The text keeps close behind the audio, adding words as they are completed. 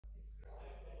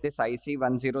This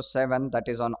IC107, that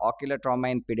is on ocular trauma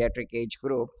in pediatric age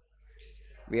group.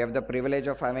 We have the privilege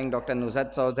of having Dr.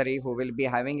 Nuzhat Chaudhary, who will be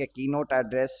having a keynote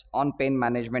address on pain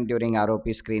management during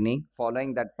ROP screening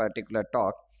following that particular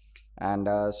talk. And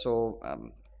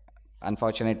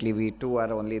unfortunately, we two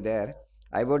are only there.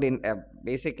 I would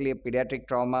basically pediatric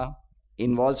trauma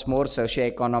involves more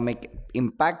socioeconomic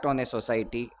impact on a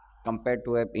society compared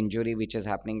to an injury which is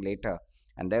happening later,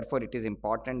 and therefore it is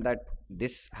important that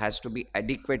this has to be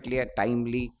adequately and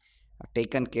timely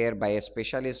taken care by a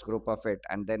specialist group of it,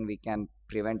 and then we can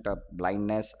prevent a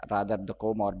blindness, rather the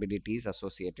comorbidities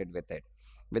associated with it.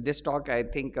 With this talk, I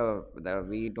think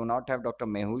we do not have Dr.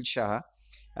 Mehul Shah.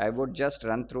 I would just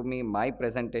run through my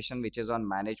presentation, which is on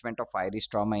management of iris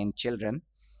trauma in children.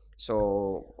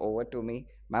 So over to me,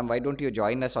 ma'am. Why don't you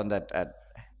join us on that?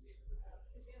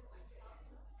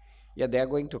 Yeah, they are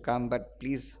going to come, but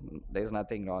please, there's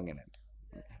nothing wrong in it.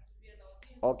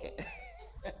 Okay.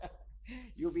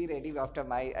 You be ready after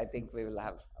my. I think we will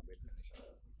have.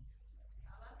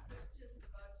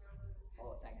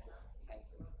 Oh, thank you. Thank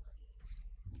you.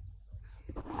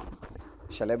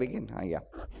 Shall I begin? Yeah.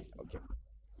 Okay.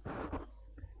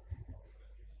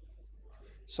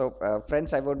 So,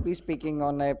 friends, I would be speaking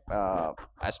on a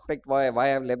aspect why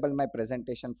I've labeled my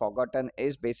presentation forgotten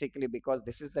is basically because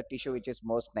this is the tissue which is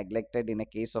most neglected in a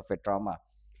case of a trauma.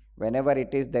 Whenever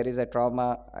there is a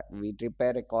trauma, we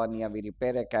repair a cornea, we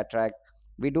repair a cataract,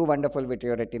 we do wonderful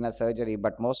vitreoretinal surgery,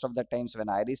 but most of the times when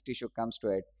iris tissue comes to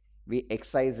it, we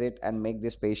excise it and make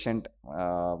this patient,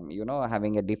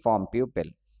 having a deformed pupil.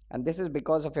 And this is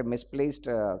because of a misplaced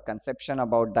conception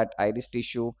about that iris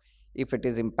tissue. If it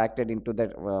is impacted into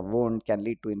the wound, can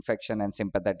lead to infection and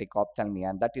sympathetic ophthalmia,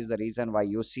 and that is the reason why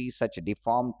you see such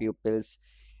deformed pupils,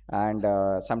 and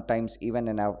sometimes even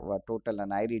in a total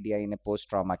aniridia in a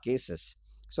post-trauma cases.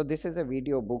 So this is a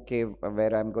video bouquet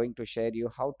where I'm going to share you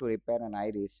how to repair an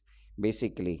iris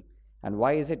basically. And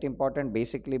why is it important?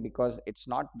 Basically because it's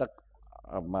not the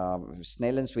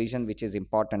Snellen's vision which is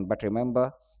important, but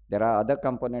remember there are other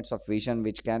components of vision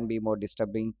which can be more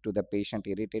disturbing to the patient,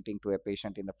 irritating to a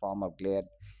patient in the form of glare,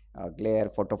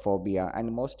 photophobia,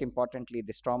 and most importantly,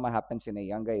 this trauma happens in a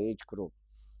younger age group.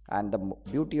 And the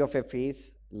beauty of a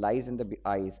face lies in the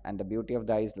eyes, and the beauty of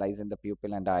the eyes lies in the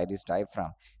pupil and the iris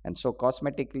diaphragm. And so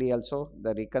cosmetically also,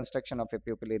 the reconstruction of a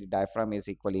pupillary diaphragm is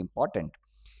equally important.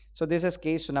 So this is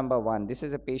case number one. This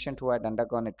is a patient who had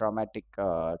undergone a traumatic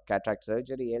cataract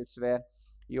surgery elsewhere.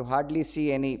 You hardly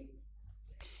see any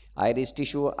iris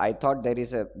tissue. I thought there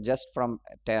is a just from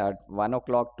 1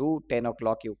 o'clock to 10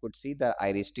 o'clock you could see the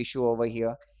iris tissue over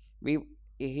here.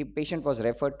 Patient was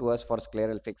referred to us for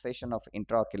scleral fixation of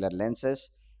intraocular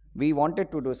lenses. We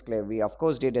wanted to do we of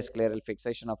course did a scleral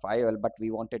fixation of IOL, but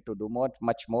we wanted to do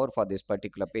much more for this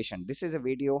particular patient. This is a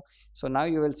video. So now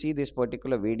you will see this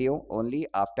particular video only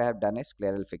after I have done a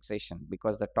scleral fixation,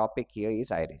 because the topic here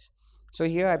is iris. So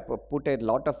here I put a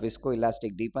lot of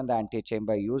viscoelastic, deepen the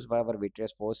antechamber, use our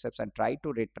vitreous forceps and try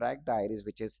to retract the iris,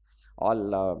 which is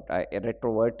all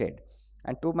retroverted.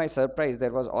 And to my surprise,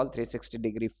 there was all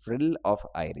 360-degree frill of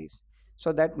iris.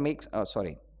 So that makes,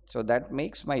 so that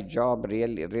makes my job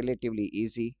relatively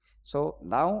easy. So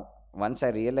now once I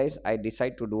realize, I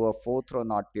decide to do a 4th row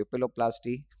knot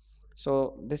pupilloplasty.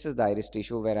 So this is the iris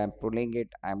tissue where I'm pulling it,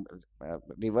 I'm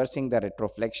reversing the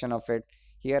retroflexion of it.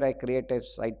 Here I create a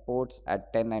side ports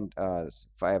at 10 and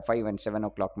 5 and 7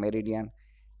 o'clock meridian,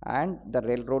 and the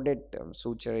railroaded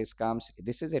suture comes.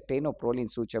 This is a tenoprolene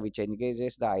suture which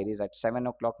engages the iris at 7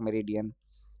 o'clock meridian,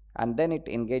 and then it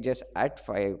engages at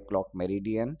 5 o'clock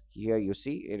meridian. Here you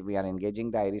see we are engaging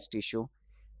the iris tissue,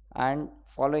 and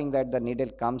following that the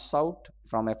needle comes out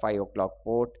from a 5 o'clock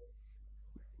port.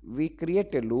 We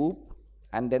create a loop,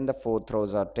 and then the 4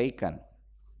 throws are taken.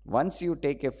 Once you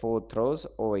take a 4 throws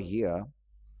over here,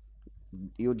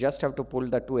 you just have to pull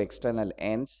the 2 external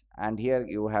ends, and here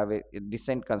you have a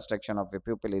descent construction of a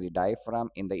pupillary diaphragm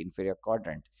in the inferior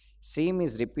quadrant. Same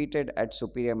is repeated at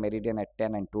superior meridian at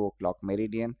 10 and 2 o'clock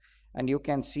meridian, and you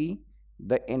can see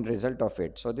the end result of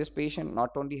it. So this patient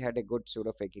not only had a good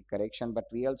pseudophakic correction, but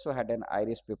we also had an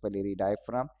iris pupillary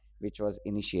diaphragm which was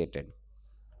initiated.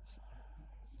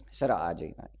 Sir,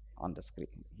 on the screen.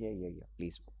 Yeah,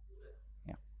 please.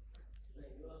 Yeah.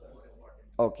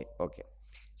 Okay.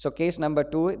 So case number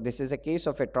 2, this is a case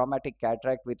of a traumatic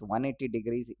cataract with 180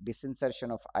 degrees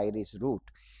disinsertion of iris root.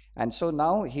 And so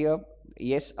now here,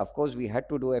 yes, of course, we had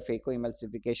to do a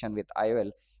phacoemulsification with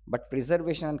IOL, but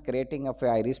preservation and creating of a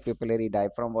iris pupillary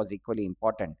diaphragm was equally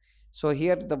important. So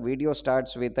here the video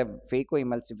starts with a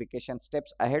phacoemulsification,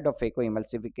 steps ahead of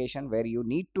phacoemulsification, where you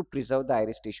need to preserve the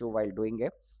iris tissue while doing a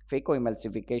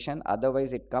phacoemulsification.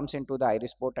 Otherwise, it comes into the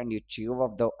iris port and you chew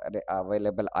off the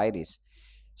available iris.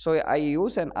 So I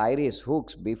use an iris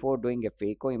hooks before doing a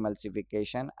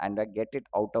phacoemulsification, and I get it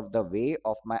out of the way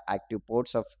of my active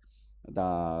ports of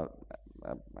the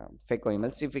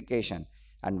phacoemulsification.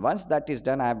 And once that is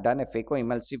done, I have done a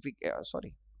phacoemulsification.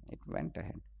 Sorry, it went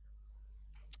ahead.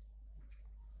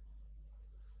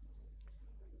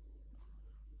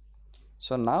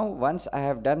 So now once I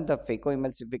have done the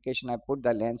phacoemulsification, I put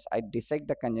the lens, I dissect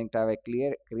the conjunctiva,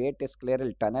 create a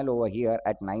scleral tunnel over here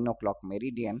at 9 o'clock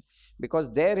meridian,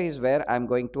 because there is where I'm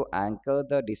going to anchor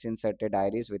the disinserted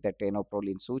iris with a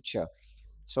tenoprolene suture.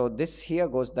 So this here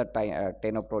goes the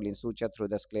tenoprolene suture through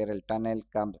the scleral tunnel,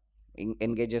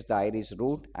 engages the iris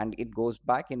root, and it goes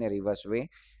back in a reverse way.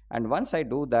 And once I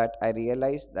do that, I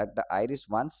realize that the iris,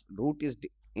 once root is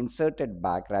inserted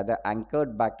back, rather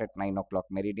anchored back at 9 o'clock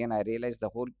meridian, I realize the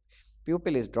whole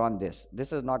pupil is drawn this.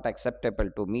 This is not acceptable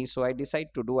to me. So I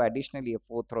decide to do additionally a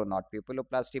fourth row knot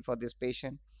pupilloplasty for this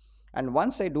patient. And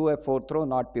once I do a fourth row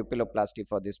knot pupilloplasty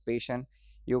for this patient,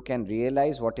 you can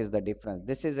realize what is the difference.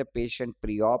 This is a patient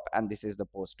pre-op and this is the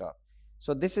post-op.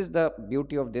 So this is the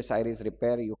beauty of this iris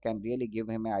repair. You can really give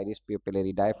him an iris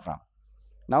pupillary diaphragm.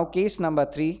 Now case number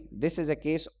 3, this is a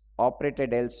case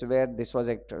operated elsewhere. This was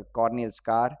a corneal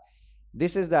scar.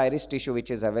 This is the iris tissue which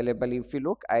is available. If you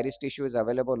look, iris tissue is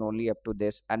available only up to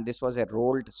this, and this was a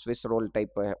rolled Swiss roll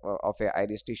type of a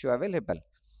iris tissue available.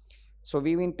 So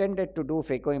we intended to do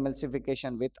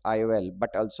phacoemulsification with IOL,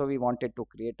 but also we wanted to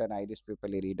create an iris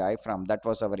pupillary diaphragm. That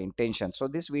was our intention. So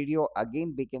this video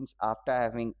again begins after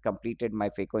having completed my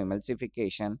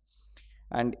phacoemulsification.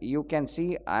 And you can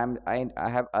see I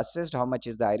have assessed how much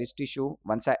is the iris tissue.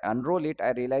 Once I unroll it,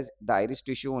 I realize the iris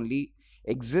tissue only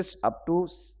exists up to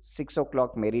 6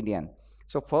 o'clock meridian.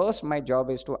 So first my job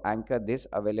is to anchor this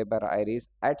available iris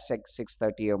at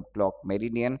 6:30 o'clock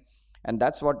meridian, and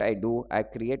that's what I do. I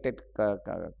created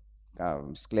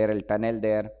scleral tunnel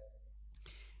there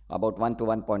about 1 to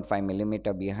 1.5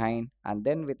 millimeter behind, and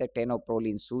then with a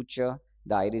tenoprolene suture,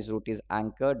 the iris root is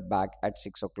anchored back at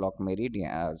 6 o'clock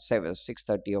meridian,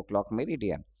 6:30 o'clock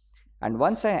meridian. And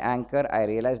once I anchor, I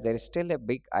realize there is still a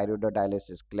big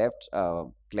iridodialysis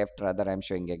cleft rather I'm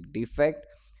showing a defect.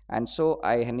 And so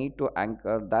I need to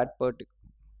anchor that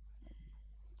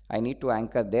I need to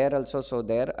anchor there also. So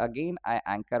there again, I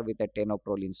anchor with a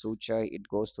tenoprolene suture. It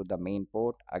goes to the main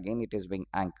port. Again, it is being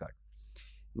anchored.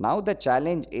 Now the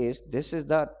challenge is, this is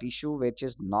the tissue which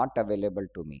is not available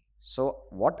to me. So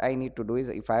what I need to do is,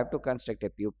 if I have to construct a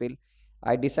pupil,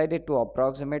 I decided to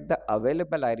approximate the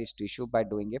available iris tissue by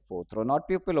doing a fourth row knot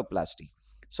pupilloplasty.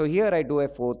 So here I do a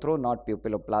fourth row knot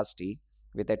pupilloplasty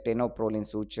with a tenoprolene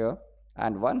suture.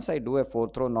 And once I do a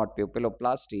fourth row knot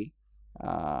pupilloplasty,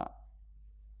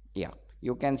 yeah,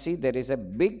 you can see there is a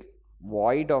big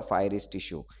void of iris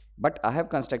tissue, but I have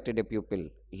constructed a pupil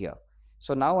here.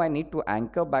 So now I need to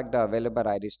anchor back the available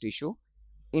iris tissue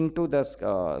into the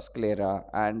sclera,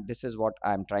 and this is what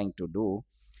I'm trying to do.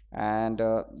 And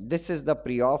this is the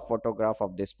pre-op photograph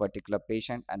of this particular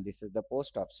patient, and this is the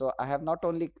post-op. So I have not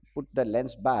only put the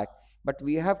lens back, but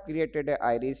we have created a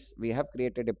iris, we have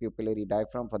created a pupillary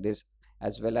diaphragm for this,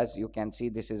 as well as you can see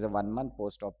this is a 1 month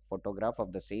post-op photograph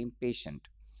of the same patient.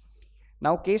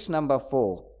 Now case number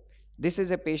 4. This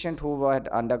is a patient who had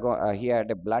undergone, he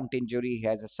had a blunt injury, he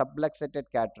has a subluxated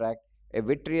cataract, a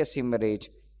vitreous hemorrhage,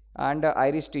 and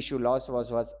iris tissue loss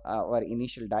was our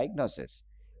initial diagnosis.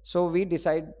 So we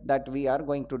decide that we are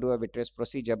going to do a vitreous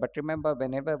procedure. But remember,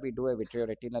 whenever we do a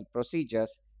vitreoretinal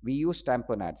procedures, we use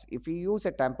tamponades. If we use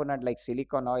a tamponade like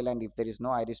silicone oil, and if there is no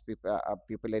iris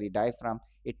pupillary diaphragm,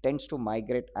 it tends to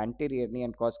migrate anteriorly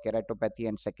and cause keratopathy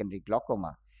and secondary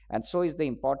glaucoma. And so is the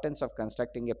importance of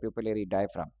constructing a pupillary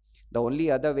diaphragm. The only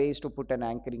other way is to put an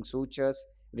anchoring sutures,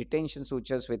 retention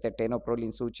sutures with a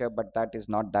tenoprolene suture, but that is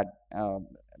not that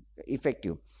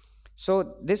effective.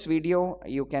 So this video,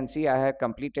 you can see I have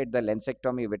completed the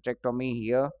lensectomy, vitrectomy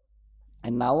here,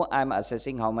 and now I'm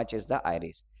assessing how much is the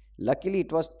iris. Luckily,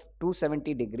 it was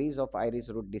 270 degrees of iris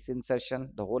root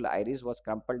disinsertion. The whole iris was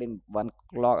crumpled in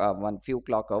one few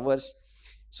clock hours.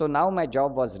 So now my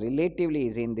job was relatively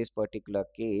easy in this particular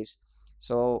case.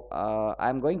 So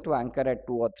I'm going to anchor at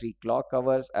 2 or 3 clock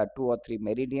hours, 2 or 3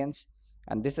 meridians.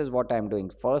 And this is what I'm doing.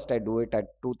 First, I do it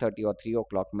at 2:30 or 3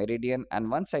 o'clock meridian.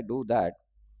 And once I do that,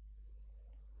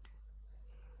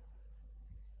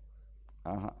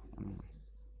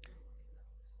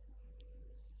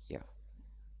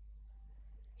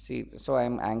 See, so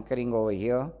I'm anchoring over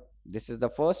here. This is the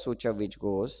first suture which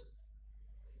goes.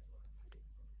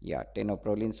 Yeah,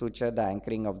 tenoprolene suture, the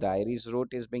anchoring of the iris root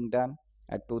is being done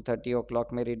at 2:30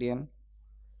 o'clock meridian.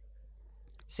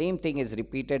 Same thing is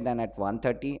repeated then at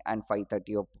 1:30 and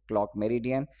 5:30 o'clock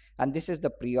meridian. And this is the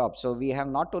pre-op. So we have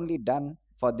not only done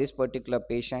for this particular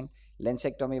patient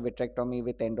lensectomy, vitrectomy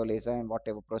with endolaser and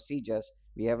whatever procedures,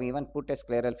 we have even put a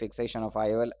scleral fixation of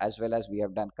IOL, as well as we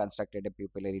have done constructed a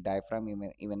pupillary diaphragm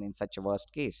even in such a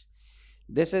worst case.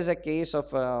 This is a case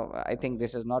of, I think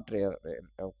this is not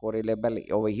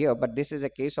correlable over here, but this is a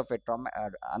case of a trauma,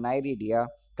 aniridia,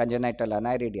 congenital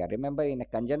aniridia. Remember, in a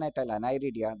congenital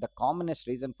aniridia, the commonest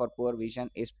reason for poor vision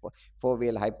is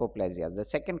foveal hypoplasia. The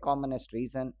second commonest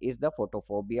reason is the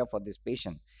photophobia for this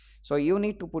patient. So you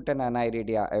need to put an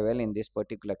aniridia IOL in this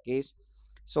particular case.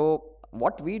 So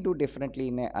what we do differently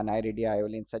in an aniridia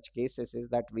IOL in such cases is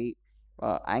that we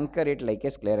anchor it like a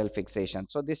scleral fixation.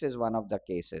 So this is one of the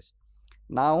cases.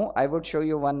 Now, I would show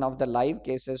you one of the live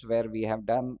cases where we have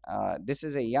done, this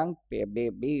is a young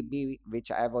baby,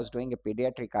 which I was doing a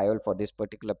pediatric IOL for this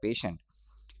particular patient.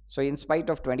 So in spite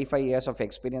of 25 years of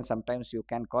experience, sometimes you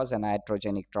can cause an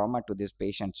iatrogenic trauma to this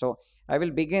patient. So I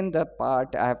will begin the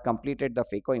part, I have completed the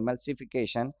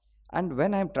phacoemulsification. And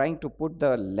when I'm trying to put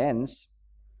the lens,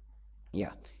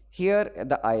 yeah, here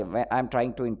when I'm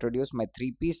trying to introduce my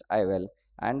three-piece IOL,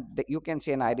 and you can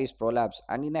see an iris prolapse,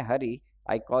 and in a hurry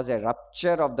I cause a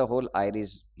rupture of the whole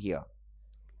iris here.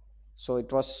 So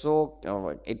it was so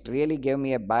it really gave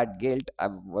me a bad guilt.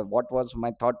 What was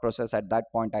my thought process at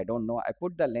that point, I don't know. I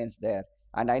put the lens there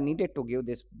and I needed to give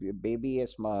this baby a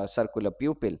circular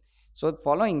pupil. So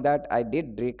following that, I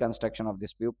did reconstruction of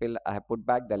this pupil. I put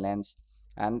back the lens,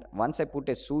 and once I put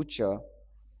a suture,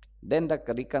 then the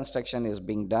reconstruction is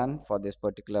being done for this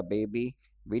particular baby.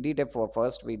 We did a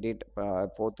first we did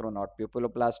fourth row knot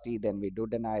pupilloplasty, then we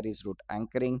did an iris root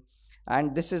anchoring,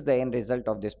 and this is the end result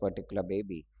of this particular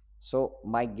baby. So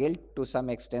my guilt to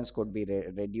some extent could be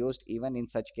reduced even in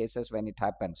such cases when it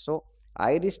happens. So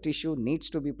iris tissue needs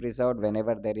to be preserved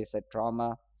whenever there is a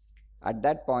trauma at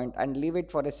that point, and leave it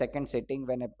for a second setting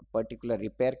when a particular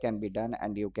repair can be done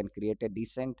and you can create a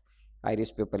decent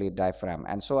iris pupillary diaphragm.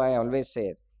 And so I always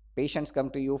say, patients come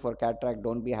to you for cataract,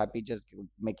 don't be happy just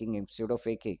making him pseudo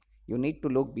faking. You need to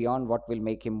look beyond what will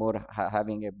make him more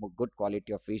having a good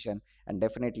quality of vision, and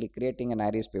definitely creating an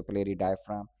iris pupillary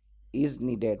diaphragm is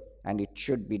needed and it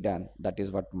should be done. That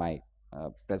is what my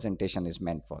presentation is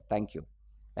meant for. Thank you.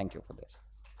 Thank you for this.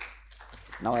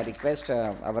 Now I request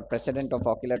our President of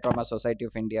Ocular Trauma Society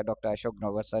of India, Dr.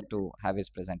 AIOC2023 sir, to have his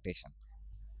presentation.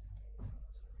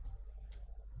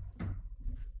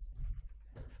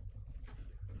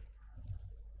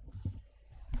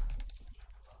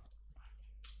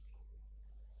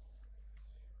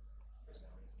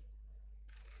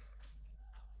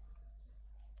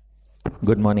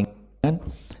 Good morning, and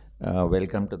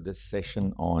welcome to this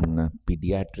session on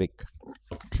pediatric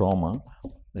trauma.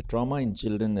 The trauma in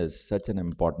children is such an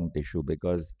important issue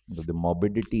because the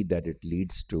morbidity that it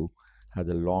leads to has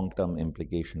a long-term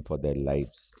implication for their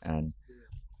lives, and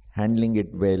handling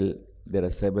it well, there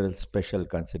are several special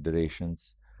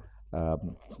considerations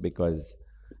because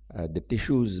the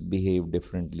tissues behave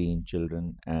differently in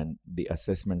children, and the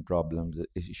assessment problems,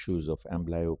 issues of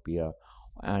amblyopia,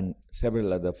 and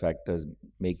several other factors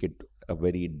make it a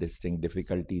very distinct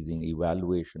difficulties in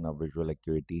evaluation of visual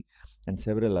acuity, and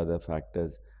several other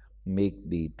factors make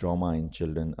the trauma in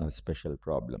children a special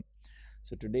problem.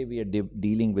 So today we are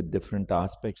dealing with different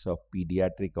aspects of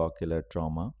pediatric ocular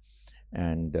trauma,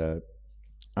 and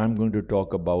I'm going to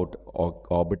talk about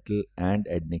orbital and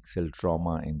adnexal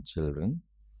trauma in children.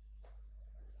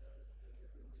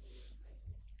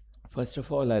 First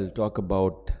of all, I'll talk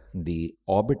about the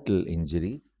orbital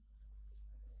injury.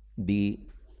 The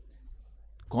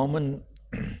common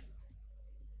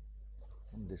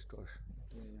distortion.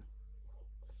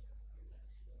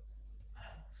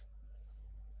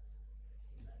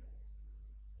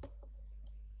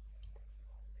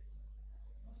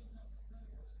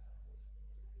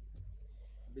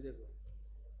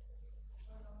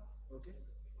 Okay.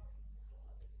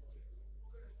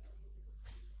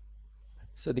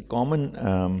 So the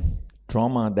common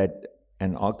trauma that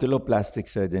an oculoplastic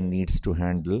surgeon needs to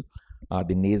handle are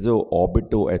the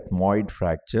naso-orbitoethmoid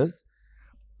fractures,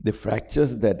 the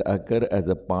fractures that occur as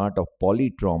a part of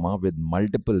polytrauma with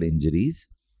multiple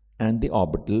injuries, and the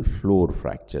orbital floor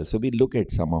fracture. So we look at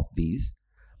some of these.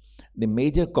 The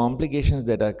major complications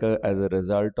that occur as a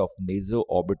result of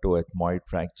naso-orbitoethmoid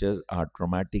fractures are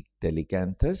traumatic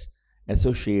telecanthus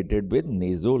associated with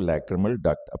nasolacrimal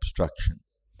duct obstruction.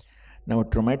 Now, a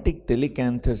traumatic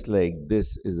telecanthus like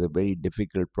this is a very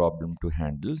difficult problem to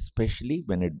handle, especially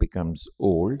when it becomes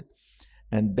old,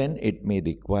 and then it may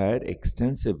require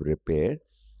extensive repair,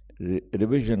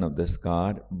 revision of the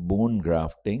scar, bone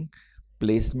grafting,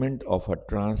 placement of a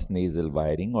transnasal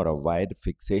wiring or a wire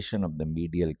fixation of the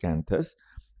medial canthus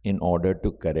in order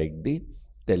to correct the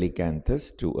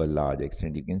telecanthus to a large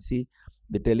extent. You can see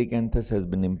the telecanthus has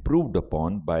been improved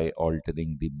upon by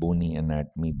altering the bony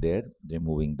anatomy there,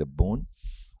 removing the bone,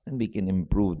 and we can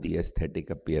improve the aesthetic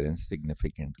appearance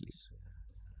significantly.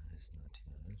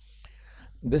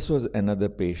 This was another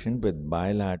patient with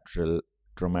bilateral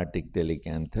traumatic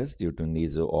telecanthus due to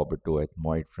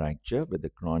naso-orbitoethmoid fracture with a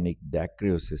chronic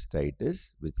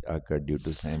dacryocystitis, which occurred due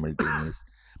to simultaneous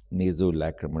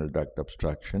nasolacrimal duct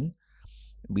obstruction.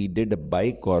 We did a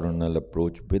bicoronal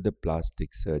approach with a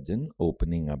plastic surgeon,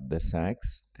 opening up the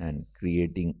sacs and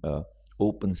creating a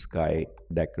open sky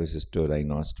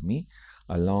dacryocystorhinostomy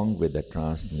along with a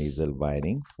transnasal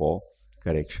wiring for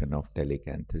correction of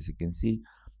telecanthus. You can see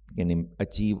you can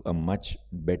achieve a much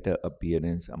better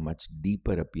appearance, a much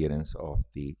deeper appearance of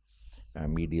the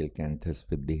medial canthus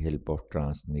with the help of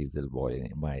transnasal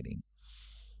wiring.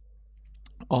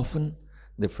 Often,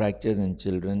 the fractures in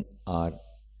children are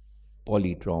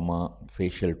polytrauma,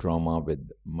 facial trauma with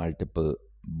multiple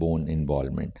bone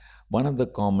involvement. One of the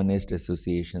commonest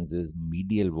associations is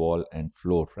medial wall and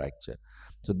floor fracture.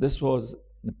 So, this was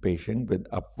the patient with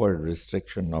upward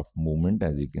restriction of movement,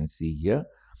 as you can see here,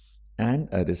 and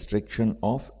a restriction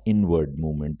of inward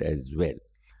movement as well.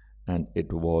 And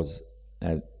it was,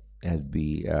 as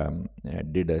we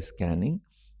did a scanning,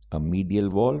 a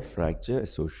medial wall fracture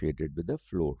associated with a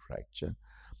floor fracture.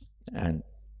 And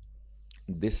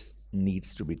this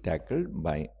needs to be tackled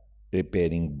by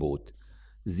repairing both.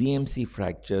 ZMC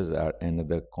fractures are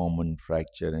another common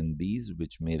fracture in these,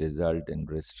 which may result in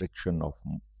restriction of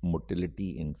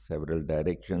motility in several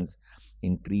directions,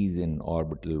 increase in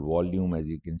orbital volume, as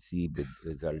you can see, with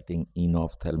resulting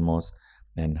enophthalmos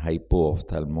and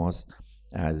hypoophthalmos,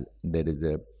 as there is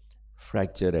a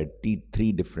fracture at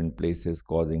three different places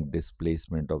causing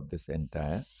displacement of this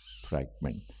entire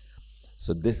fragment.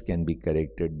 So this can be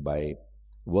corrected by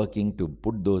working to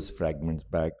put those fragments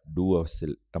back, do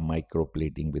a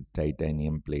microplating with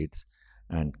titanium plates,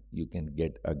 and you can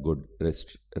get a good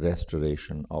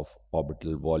restoration of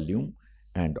orbital volume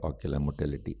and ocular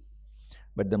motility.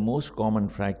 But the most common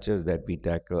fractures that we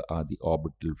tackle are the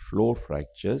orbital floor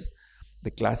fractures.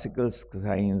 The classical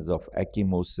signs of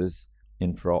ecchymosis,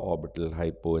 infraorbital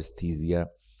hypoesthesia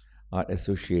are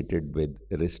associated with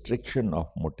restriction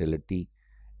of motility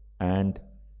and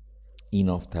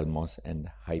enophthalmos and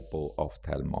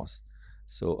hypoophthalmos.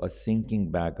 So, a sinking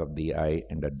back of the eye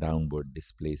and a downward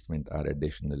displacement are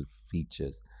additional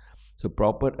features. So,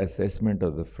 proper assessment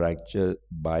of the fracture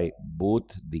by both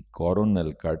the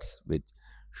coronal cuts, which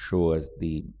show us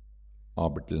the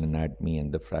orbital anatomy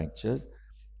and the fractures,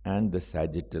 and the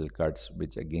sagittal cuts,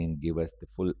 which again give us the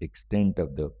full extent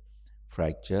of the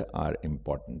fracture, are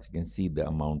important. You can see the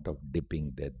amount of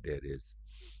dipping that there is.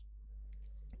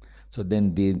 So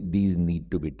then these need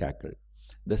to be tackled.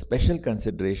 The special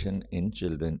consideration in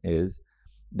children is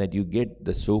that you get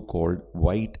the so-called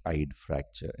white-eyed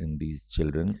fracture in these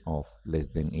children of less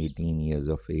than 18 years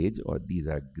of age, or these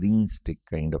are green stick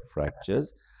kind of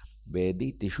fractures where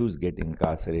the tissues get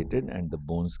incarcerated and the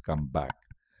bones come back.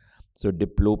 So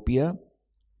diplopia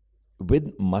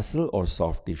with muscle or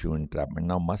soft tissue entrapment.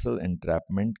 Now muscle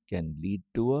entrapment can lead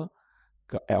to a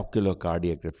ocular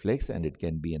cardiac reflex, and it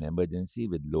can be an emergency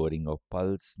with lowering of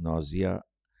pulse, nausea,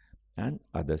 and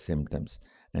other symptoms.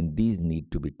 And these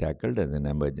need to be tackled as an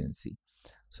emergency.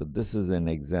 So this is an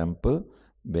example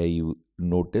where you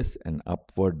notice an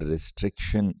upward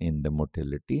restriction in the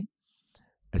motility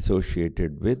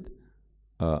associated with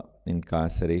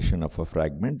incarceration of a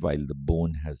fragment while the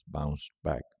bone has bounced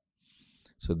back.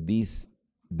 So these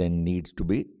then needs to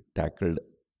be tackled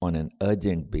on an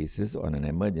urgent basis, on an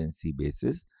emergency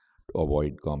basis, to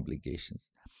avoid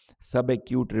complications.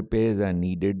 Subacute repairs are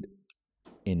needed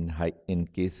in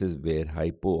cases where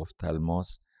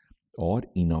hypoophthalmos or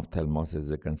enophthalmos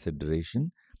is a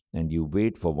consideration, and you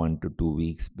wait for 1 to 2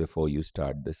 weeks before you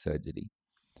start the surgery.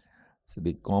 So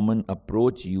the common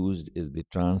approach used is the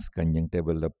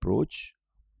transconjunctival approach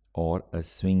or a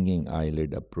swinging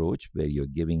eyelid approach, where you're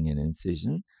giving an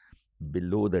incision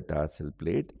below the tarsal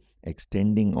plate,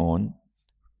 extending on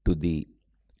to the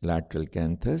lateral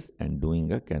canthus and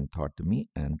doing a canthotomy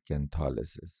and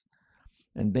cantholysis.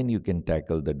 And then you can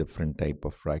tackle the different type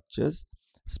of fractures.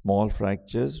 Small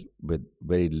fractures with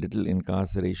very little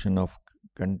incarceration of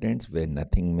contents where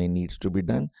nothing may needs to be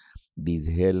done. These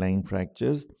hairline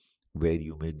fractures, where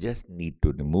you may just need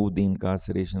to remove the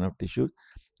incarceration of tissues.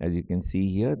 As you can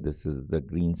see here, this is the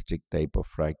green stick type of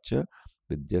fracture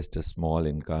with just a small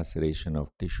incarceration of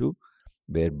tissue,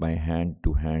 where by hand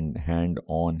to hand, hand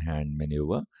on hand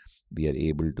maneuver, we are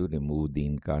able to remove the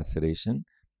incarceration,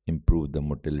 improve the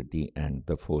motility and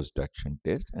the force duction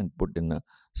test, and put in a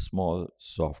small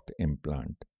soft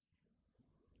implant.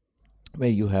 Where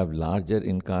you have larger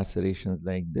incarcerations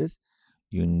like this,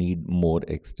 you need more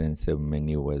extensive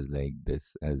maneuvers like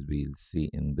this, as we'll see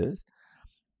in this.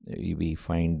 We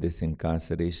find this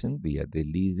incarceration, we are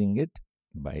releasing it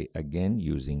by again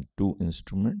using two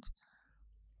instruments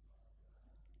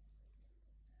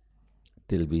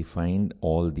till we find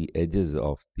all the edges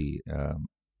of the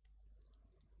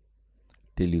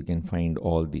till you can find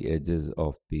all the edges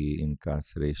of the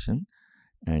incarceration,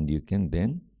 and you can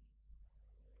then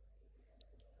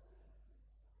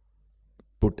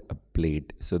put a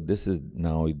plate. So this is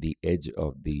now the edge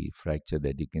of the fracture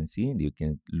that you can see, and you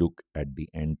can look at the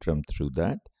antrum through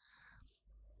that.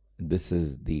 This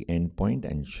is the end point,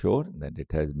 and ensure that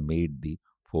it has made the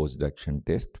force duction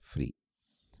test free.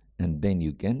 And then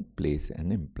you can place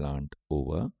an implant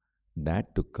over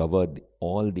that to cover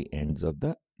all the ends of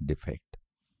the defect.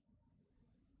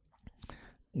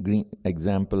 Green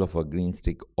example of a green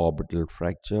stick orbital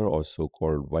fracture, or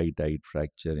so-called white-eyed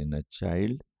fracture in a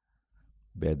child,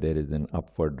 where there is an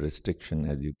upward restriction,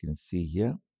 as you can see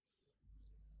here,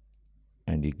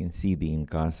 and you can see the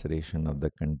incarceration of the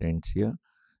contents here.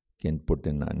 You can put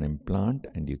in an implant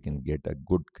and you can get a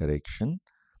good correction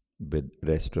with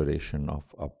restoration of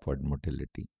upward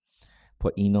motility.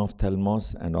 For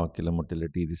enophthalmos and ocular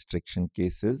motility restriction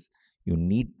cases, you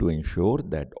need to ensure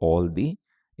that all the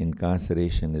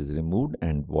incarceration is removed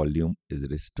and volume is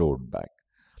restored back.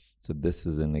 So this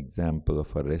is an example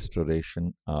of a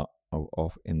restoration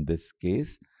of in this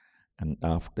case, and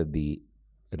after the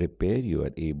repair you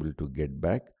are able to get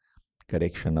back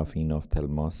correction of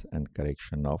enophthalmos and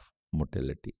correction of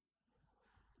motility.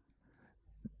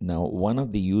 Now, one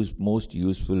of the most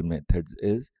useful methods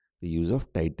is the use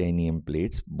of titanium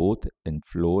plates both in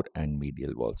floor and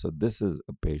medial wall. So this is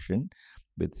a patient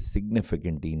with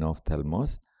significant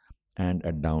enophthalmos and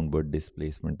a downward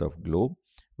displacement of globe,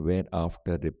 where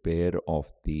after repair of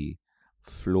the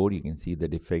floor, you can see the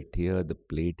defect here, the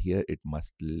plate here, it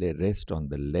must rest on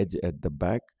the ledge at the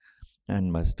back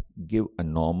and must give a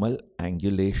normal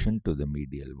angulation to the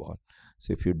medial wall.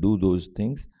 So if you do those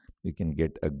things, you can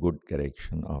get a good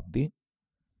correction of the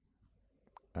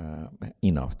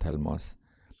enophthalmos.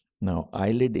 Now,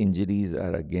 eyelid injuries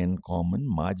are again common.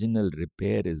 Marginal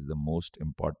repair is the most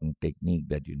important technique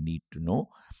that you need to know,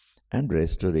 and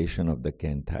restoration of the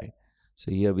canthi.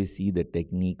 So here we see the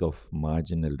technique of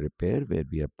marginal repair, where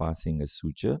we are passing a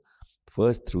suture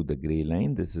first through the gray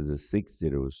line. This is a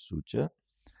 6-0 suture,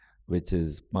 which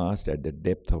is passed at the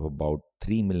depth of about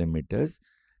 3 millimeters,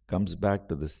 comes back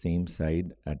to the same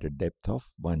side at a depth of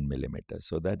 1 millimeter,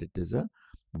 so that it is a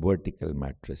vertical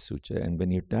mattress suture. And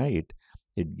when you tie it,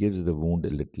 it gives the wound a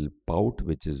little pout,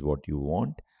 which is what you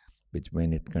want, which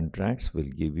when it contracts will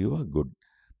give you a good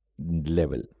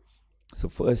level. So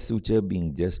first suture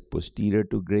being just posterior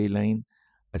to gray line,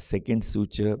 a second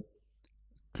suture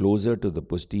closer to the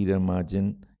posterior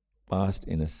margin, passed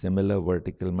in a similar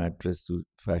vertical mattress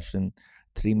fashion,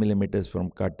 3 millimeters from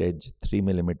cut edge, 3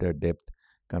 millimeter depth,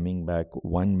 coming back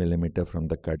 1 millimeter from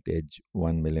the cut edge,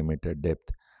 1 millimeter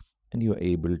depth, and you are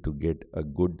able to get a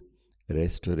good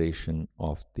restoration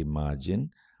of the margin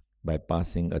by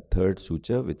passing a third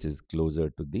suture, which is closer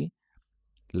to the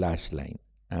lash line.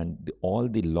 And all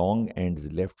the long ends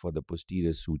left for the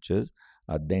posterior sutures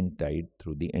are then tied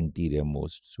through the anterior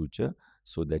most suture,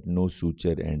 so that no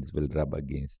suture ends will rub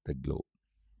against the globe.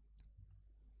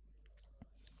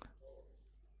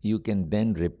 You can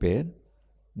then repair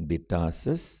the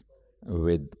tarsus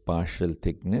with partial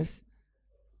thickness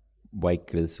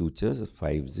Vicryl sutures of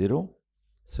 5-0,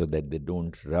 so that they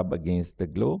don't rub against the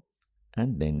globe,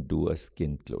 and then do a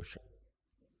skin closure.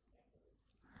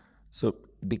 So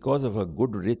because of a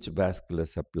good rich vascular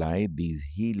supply, these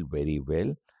heal very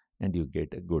well and you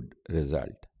get a good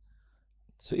result.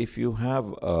 So if you have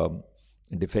a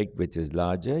defect which is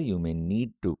larger, you may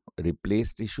need to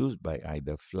replace tissues by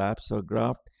either flaps or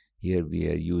graft. Here we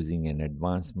are using an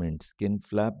advancement skin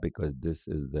flap because this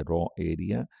is the raw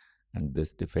area and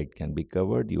this defect can be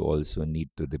covered. You also need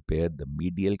to repair the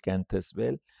medial canthus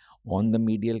well. On the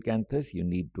medial canthus, you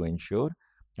need to ensure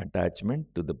attachment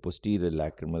to the posterior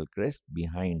lacrimal crest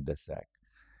behind the sac.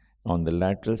 On the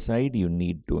lateral side, you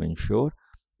need to ensure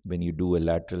when you do a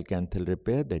lateral canthal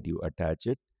repair that you attach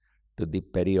it to the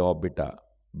periorbita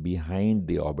behind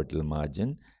the orbital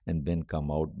margin and then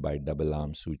come out by double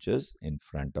arm sutures in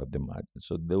front of the margin.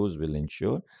 So those will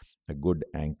ensure a good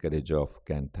anchorage of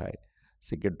canthi.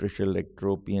 Cicatricial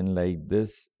ectropion like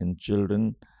this in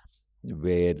children,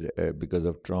 where because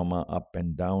of trauma up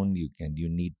and down, you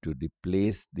need to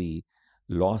replace the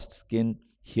lost skin.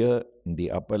 Here in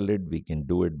the upper lid, we can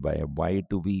do it by a V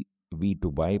to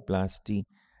Y plasty,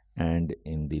 and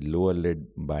in the lower lid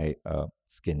by a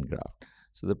skin graft.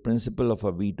 So the principle of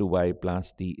a V to Y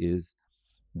plasty is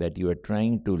that you are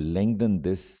trying to lengthen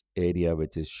this area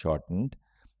which is shortened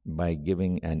by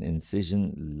giving an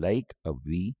incision like a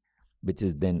V, which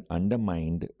is then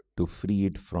undermined to free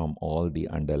it from all the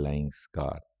underlying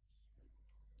scar.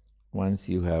 Once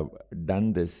you have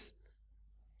done this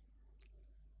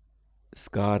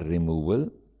scar removal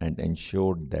and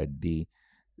ensured that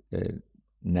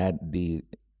uh, the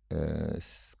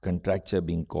contracture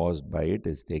being caused by it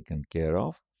is taken care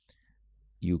of,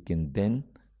 you can then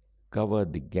cover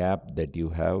the gap that you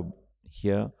have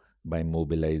here by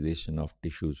mobilization of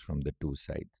tissues from the two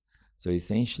sides. So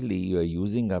essentially, you are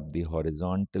using up the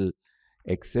horizontal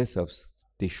excess of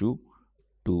tissue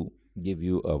to give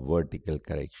you a vertical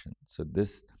correction. So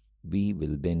this V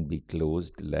will then be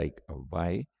closed like a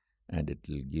Y, and it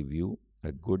will give you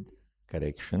a good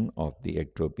correction of the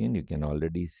ectropion. You can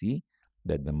already see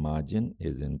that the margin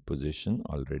is in position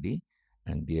already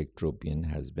and the ectropion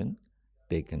has been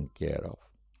taken care of.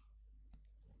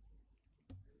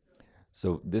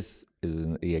 So this is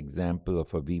the example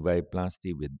of a VY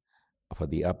plasty with for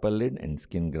the upper lid and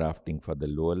skin grafting for the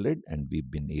lower lid, and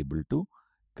we've been able to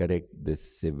correct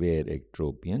this severe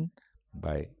ectropion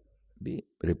by the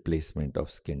replacement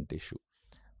of skin tissue.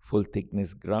 Full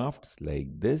thickness grafts like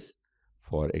this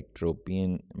for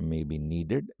ectropion may be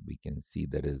needed. We can see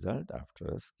the result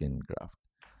after a skin graft.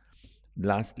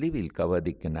 Lastly, we'll cover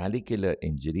the canalicular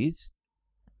injuries.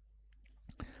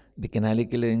 The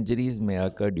canalicular injuries may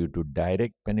occur due to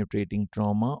direct penetrating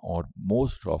trauma or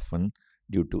most often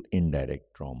due to indirect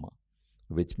trauma,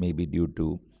 which may be due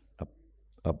to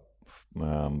a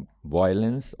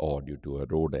violence or due to a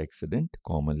road accident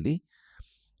commonly.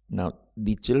 Now,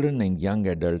 the children and young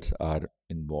adults are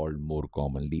involved more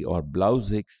commonly, or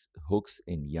blouse hooks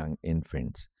in young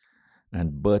infants,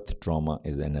 and birth trauma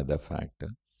is another factor.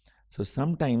 So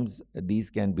sometimes these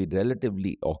can be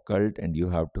relatively occult, and you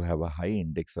have to have a high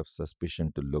index of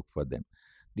suspicion to look for them.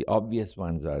 The obvious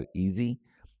ones are easy.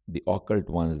 The occult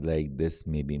ones like this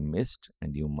may be missed,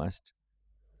 and you must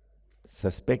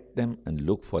suspect them and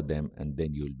look for them, and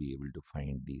then you'll be able to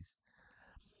find these.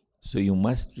 So you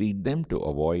must treat them to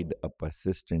avoid a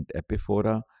persistent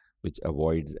epiphora, which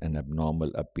avoids an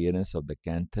abnormal appearance of the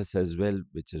canthus as well,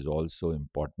 which is also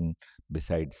important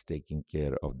besides taking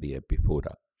care of the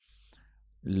epiphora.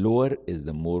 Lower is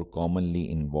the more commonly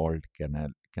involved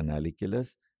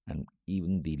canaliculus, and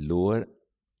even the lower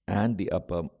and the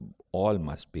upper all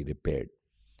must be repaired.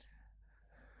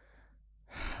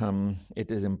 It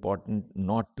is important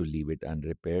not to leave it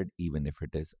unrepaired, even if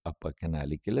it is upper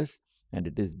canaliculus, and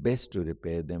it is best to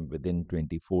repair them within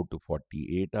 24 to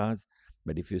 48 hours.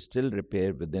 But if you still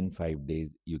repair within 5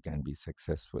 days, you can be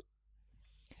successful.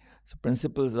 So,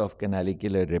 principles of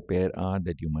canalicular repair are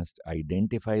that you must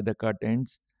identify the cut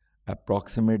ends,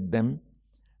 approximate them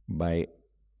by,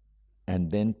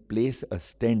 and then place a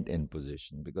stent in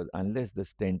position, because unless the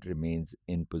stent remains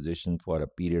in position for a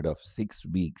period of 6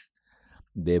 weeks,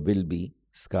 there will be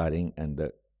scarring and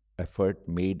the effort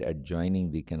made at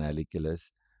joining the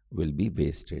canaliculus will be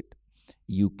wasted.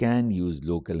 You can use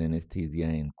local anesthesia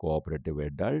in cooperative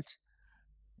adults,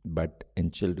 but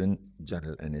in children,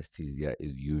 general anesthesia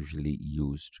is usually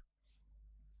used.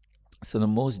 So, the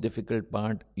most difficult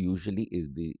part usually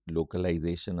is the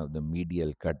localization of the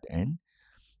medial cut end,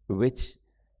 which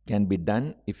can be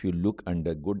done if you look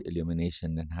under good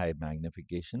illumination and high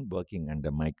magnification. Working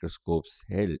under microscopes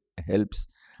helps,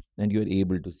 and you're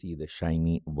able to see the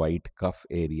shiny white cuff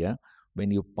area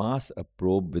when you pass a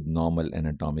probe with normal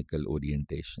anatomical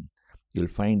orientation. You'll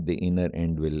find the inner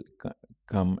end will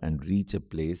come and reach a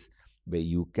place where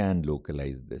you can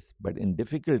localize this. But in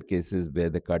difficult cases where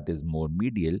the cut is more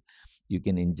medial, you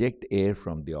can inject air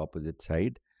from the opposite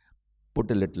side, put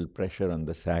a little pressure on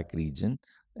the sac region.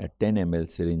 A 10 ml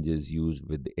syringe is used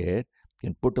with air. You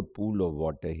can put a pool of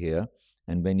water here,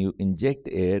 and when you inject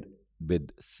air with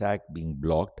sac being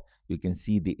blocked, you can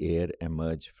see the air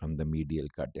emerge from the medial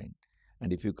cut end.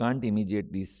 And if you can't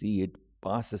immediately see it,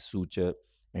 pass a suture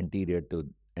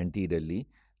anteriorly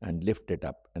and lift it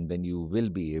up, and then you will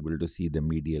be able to see the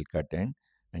medial cut end,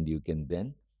 and you can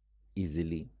then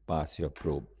easily pass your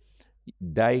probe.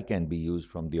 Dye can be used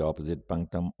from the opposite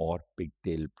punctum, or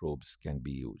pigtail probes can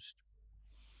be used.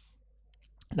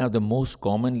 Now, the most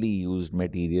commonly used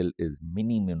material is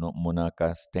mini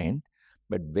Monaca stent,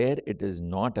 but where it is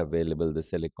not available, the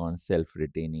silicone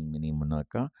self-retaining mini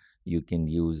Monaca, you can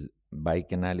use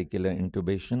bicanalicular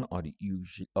intubation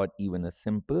or even a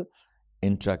simple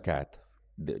intracath,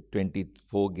 the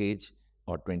 24 gauge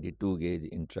or 22 gauge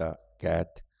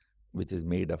intracath, which is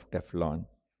made of Teflon,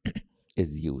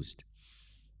 is used.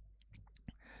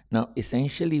 Now,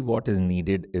 essentially, what is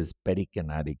needed is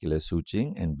pericanalicular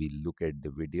suturing, and we look at the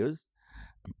videos.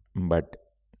 But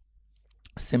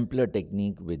simpler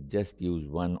technique with just use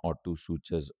one or two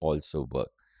sutures also work.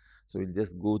 So we'll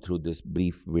just go through this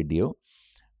brief video.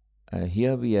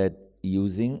 Here we are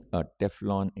using a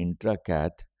Teflon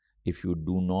intracath if you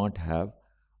do not have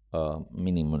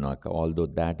mini Monaca, although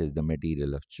that is the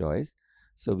material of choice.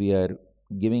 So we are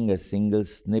giving a single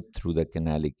snip through the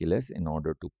canaliculus in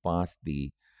order to pass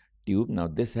the tube. Now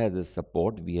this has a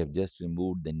support. We have just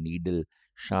removed the needle,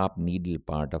 sharp needle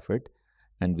part of it,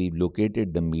 and we've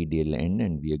located the medial end,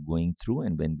 and we are going through,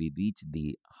 and when we reach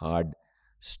the hard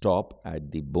stop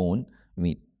at the bone,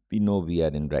 we know we are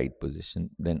in right position.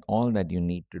 Then all that you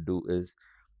need to do is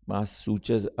pass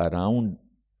sutures around,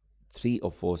 3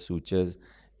 or 4 sutures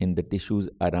in the tissues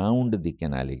around the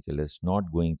canaliculus,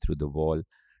 not going through the wall,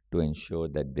 to ensure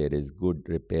that there is good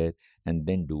repair, and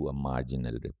then do a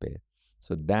marginal repair.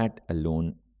 So that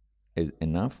alone is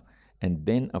enough. And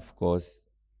then, of course,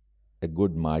 a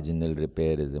good marginal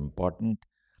repair is important,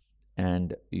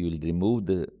 and you will remove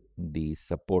the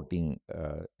supporting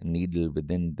needle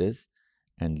within this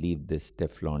and leave this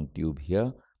Teflon tube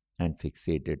here and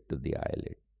fixate it to the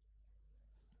eyelid.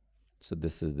 So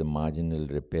this is the marginal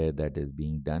repair that is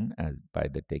being done as by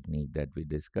the technique that we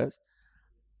discussed.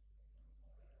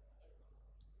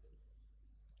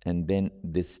 And then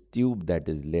this tube that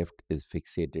is left is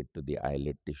fixated to the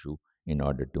eyelid tissue in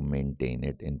order to maintain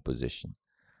it in position.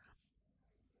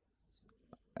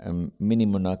 Mini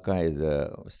Monaca is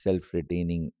a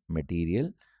self-retaining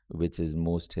material which is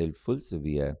most helpful. So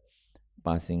we are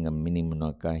passing a mini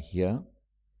Monaca here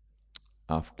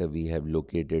after we have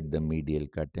located the medial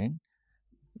cut end.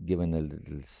 Given a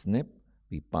little snip,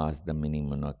 we pass the mini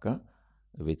Monaca,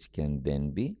 which can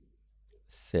then be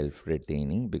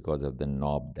self-retaining because of the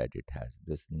knob that it has.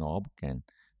 This knob can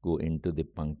go into the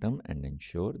punctum and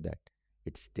ensure that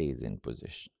it stays in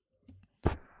position.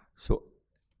 So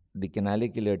the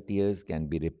canalicular tears can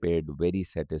be repaired very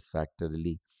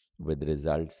satisfactorily with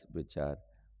results which are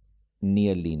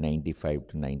nearly 95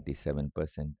 to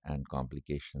 97%, and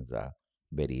complications are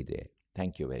very rare.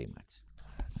 Thank you very much.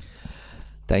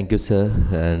 Thank you, sir.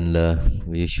 And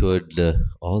we showed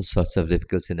all sorts of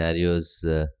difficult scenarios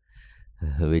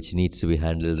which needs to be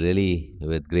handled really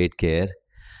with great care.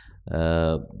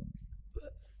 Uh,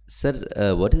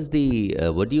 Sir, what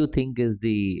do you think is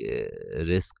the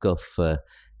risk of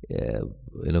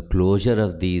closure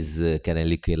of these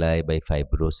canaliculi by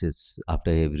fibrosis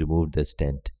after you have removed the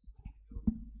stent?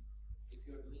 If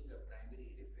you're doing a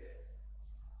primary repair,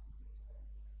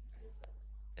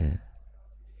 Uh,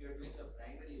 if you're doing a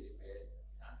primary repair,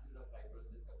 chances of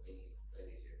fibrosis are very,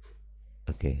 very little.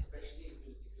 okay. Especially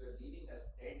if you're leaving a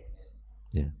stent in,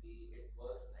 Yeah. it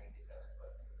works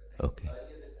 97% of the time. Okay.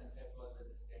 Earlier, the concept was that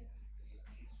the stent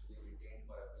needs to be retained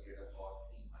for a period of about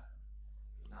 3 months.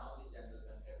 Now, the general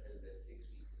concept is that 6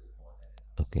 weeks is more than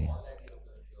enough. So Okay. all that you have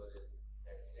to ensure is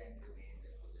that stent remains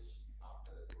in position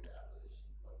after a good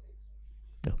apposition for 6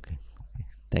 weeks. Okay. Okay.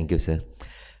 Thank you, sir.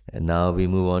 And now we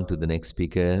move on to the next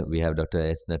speaker. We have Dr.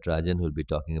 S. Natarajan, who will be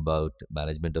talking about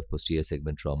management of posterior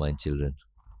segment trauma in children.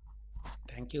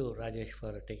 Thank you, Rajesh,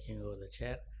 for taking over the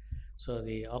chair. So,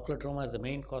 the ocular trauma is the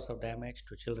main cause of damage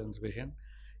to children's vision.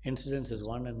 Incidence is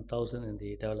 1 in 1,000 in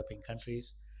the developing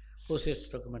countries. Posterior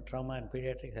segment trauma in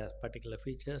pediatrics has particular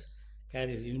features,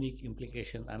 carries unique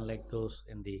implication unlike those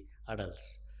in the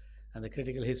adults. And the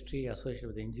critical history associated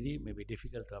with the injury may be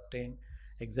difficult to obtain.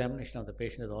 Examination of the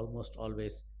patient is almost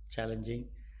always challenging.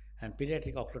 And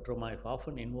pediatric ocular trauma is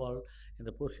often involved in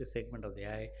the posterior segment of the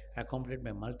eye, accompanied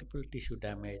by multiple tissue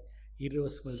damage,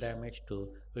 irreversible damage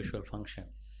to visual function.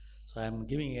 So I'm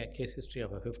giving a case history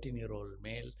of a 15-year-old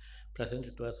male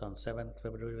presented to us on 7th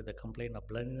February with a complaint of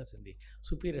blindness in the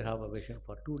superior half of vision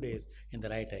for 2 days in the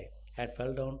right eye. Had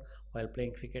fell down while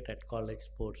playing cricket at college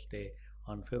sports day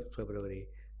on 5th February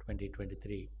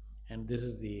 2023. And this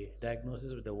is the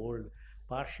diagnosis with the old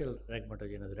partial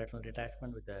rhegmatogenous retinal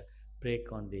detachment with a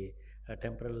break on the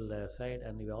temporal side,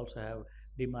 and we also have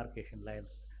demarcation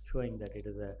lines showing that it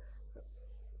is a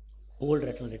old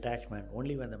retinal detachment.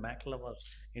 Only when the macula was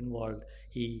involved,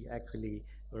 he actually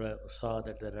saw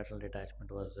that the retinal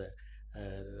detachment was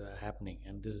happening.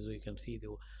 And this is, you can see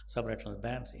the subretinal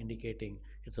bands indicating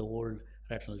it's a old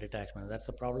retinal detachment. That's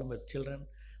the problem with children.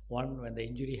 One, when the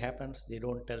injury happens, they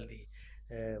don't tell the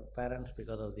parents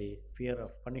because of the fear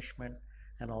of punishment,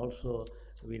 and also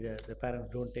the parents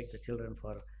don't take the children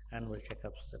for annual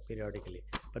checkups periodically.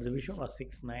 But the vision was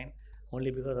 6/9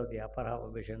 only because of the upper half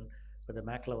of vision, but the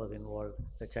macula was involved.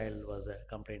 The child was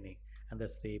complaining, and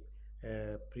that's the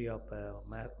pre-op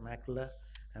macula,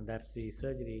 and that's the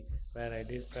surgery where I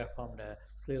did performed a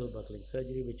scleral buckling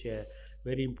surgery, which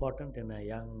very important in a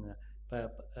young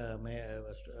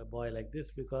boy like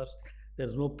this, because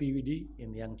there's no PVD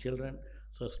in young children.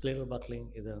 So scleral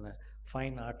buckling is a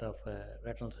fine art of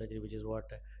retinal surgery, which is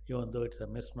what, even though it's a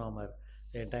misnomer,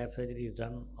 the entire surgery is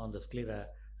done on the sclera,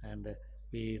 and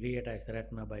we reattach the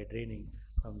retina by draining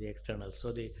from the external.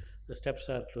 So the steps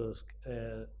are to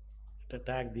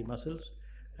tag the muscles,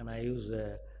 and I use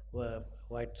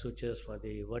white sutures for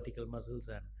the vertical muscles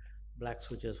and black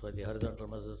sutures for the horizontal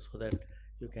muscles, so that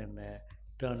you can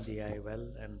turn the eye well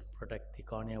and protect the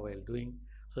cornea while doing.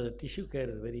 So the tissue care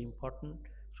is very important,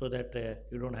 so that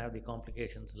you don't have the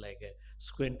complications like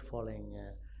squint following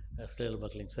scleral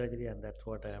buckling surgery, and that's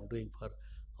what I am doing for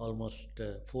almost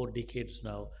 4 decades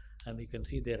now. And you can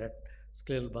see the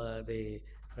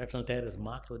retinal tear is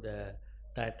marked with a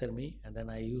diathermy, and then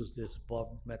I use this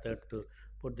bob method to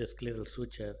put the scleral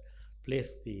suture,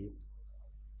 place the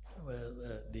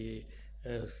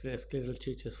scleral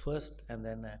sutures first, and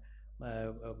then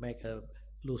make a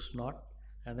loose knot,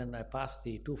 and then I pass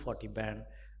the 240 band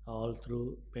all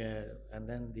through, and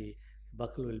then the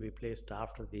buckle will be placed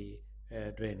after the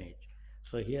drainage.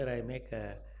 So here I make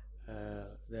a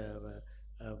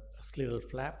scleral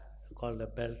flap called a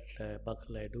belt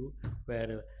buckle I do,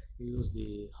 where you use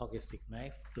the hockey stick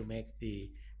knife to make the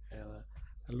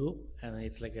loop, and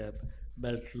it's like a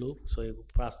belt loop, so you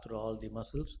pass through all the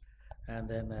muscles, and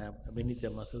then beneath the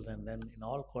muscles, and then in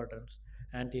all quadrants,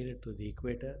 anterior to the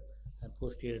equator and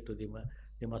posterior to the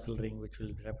muscle ring, which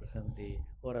will represent the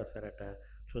ora serrata,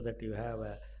 so that you have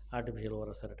a artificial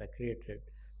ora serrata created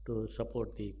to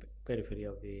support the periphery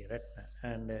of the retina.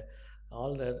 And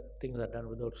all the things are done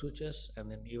without sutures,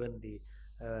 and then even the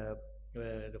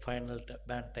final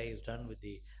band tie is done with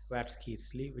the Watsky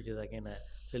sleeve, which is again a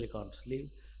silicone sleeve,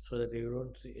 so that you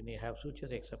don't see any have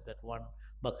sutures except that one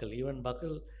buckle. Even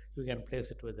buckle, you can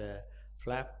place it with a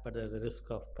flap, but there's a risk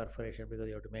of perforation because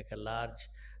you have to make a large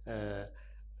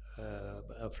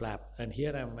flap. And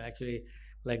here I'm actually,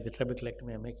 like the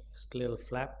trabeculectomy, I'm making scleral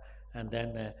flap, and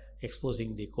then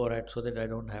exposing the choroid, so that I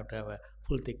don't have to have a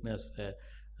full thickness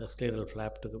scleral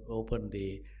flap to open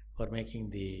for making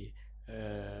the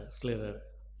scleral,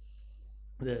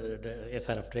 the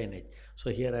SRF drainage. So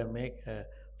here I make a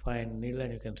fine needle,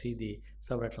 and you can see the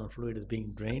subretinal fluid is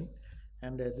being drained.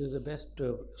 And this is the best,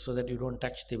 so that you don't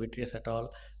touch the vitreous at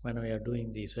all when we are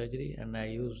doing the surgery. And I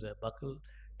use a buckle,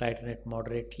 tighten it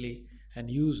moderately, and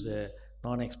use the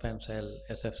non-expansile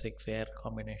SF6 air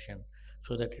combination,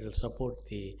 so that it will support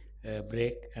the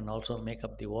break and also make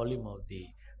up the volume of the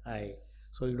eye.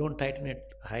 So you don't tighten it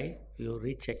high, you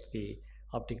recheck the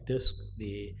optic disc,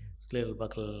 the scleral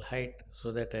buckle height,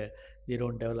 so that they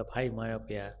don't develop high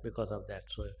myopia because of that.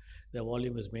 So the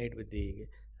volume is made with the,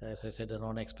 as I said, the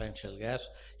non-expansional gas.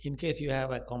 In case you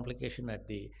have a complication at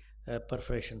the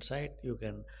perforation site, you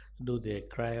can do the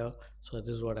cryo. So this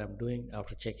is what I'm doing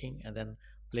after checking, and then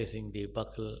placing the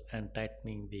buckle and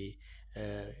tightening the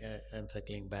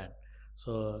encircling band.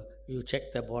 So you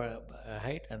check the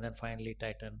height, and then finally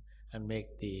tighten and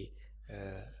make the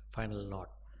final knot.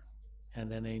 And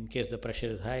then in case the pressure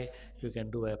is high, you can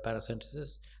do a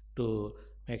paracentesis to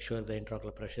make sure the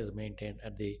intraocular pressure is maintained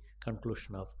at the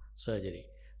conclusion of surgery.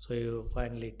 So you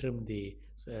finally trim the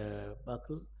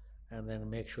buckle, and then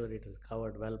make sure it is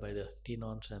covered well by the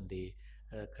tenons and the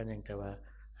conjunctiva.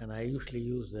 And I usually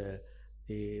use the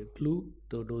glue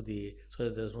to do so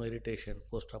that there's no irritation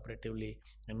post-operatively,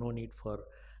 and no need for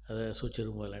suture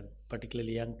removal. And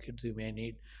particularly young kids, you may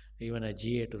need even a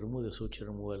GA to remove the suture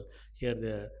removal. Here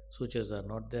the sutures are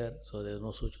not there, so there's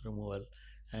no suture removal.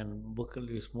 And buccal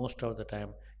is most of the time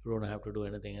you don't have to do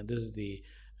anything. And this is the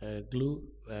glue.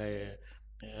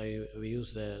 We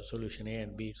use the solution A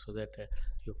and B, so that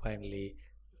you finally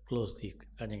close the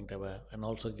conjunctiva, and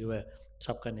also give a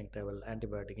subconjunctival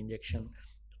antibiotic injection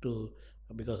to,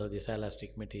 because of the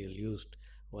silastic material used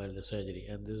while the surgery.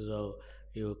 And this is how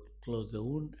you close the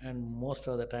wound. And most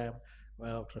of the time,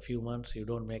 after a few months, you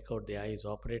don't make out the eye is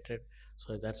operated.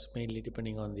 So that's mainly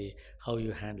depending on the how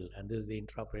you handle. And this is the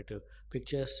intraoperative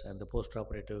pictures, and the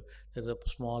postoperative. There's a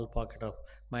small pocket of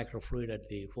microfluid at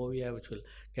the fovea, which will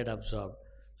get absorbed.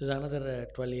 There's another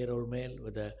 12-year-old male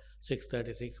with a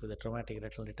 636 with a traumatic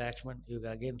retinal detachment. You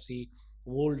again see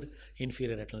old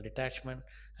inferior retinal detachment,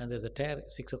 and there's a tear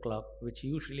 6 o'clock, which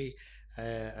usually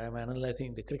I'm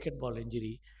analyzing the cricket ball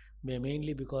injury,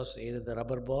 mainly because either the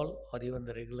rubber ball or even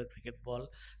the regular cricket ball,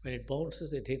 when it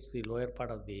bounces, it hits the lower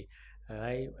part of the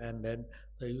eye, and then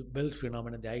the belt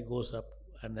phenomenon, the eye goes up,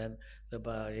 and then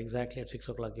exactly at 6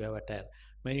 o'clock you have a tear.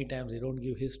 Many times they don't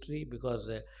give history because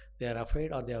they are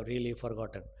afraid or they have really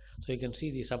forgotten. So you can see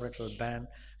the subretinal band,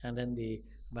 and then the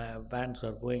bands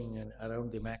are going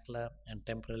around the macula and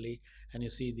temporally, and you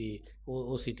see the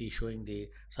OCT showing the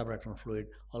subretinal fluid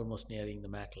almost nearing the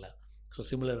macula. So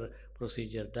similar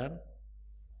procedure done.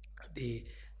 The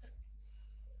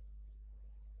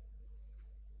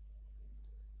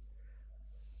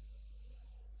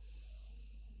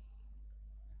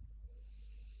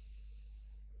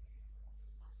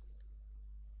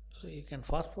so you can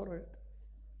fast forward.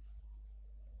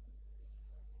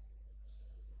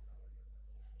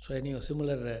 So anyway,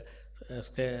 similar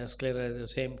sclera,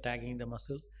 same tagging the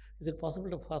muscle. Is it possible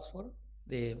to fast forward?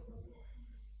 The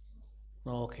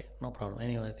No, okay, no problem.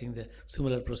 Anyway, I think the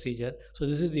similar procedure. So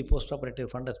this is the postoperative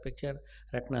fundus picture.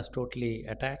 Retina is totally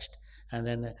attached, and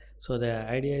then so the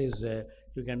idea is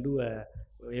you can do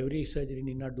every surgery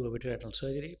need not do a vitreoretinal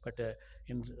surgery, but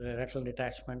in retinal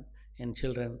detachment in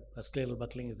children, scleral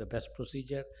buckling is the best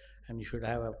procedure, and you should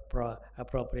have a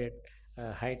appropriate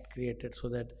height created so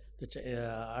that the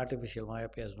artificial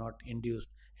myopia is not induced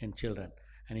in children.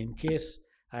 And in case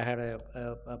I had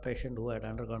a patient who had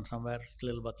undergone somewhere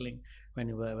scleral buckling when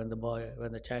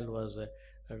the child was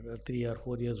 3 or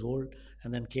 4 years old,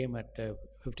 and then came at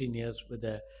 15 years with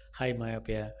a high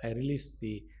myopia. I released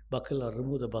the buckle or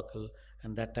remove the buckle,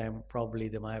 and that time probably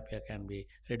the myopia can be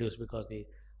reduced because the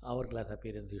hourglass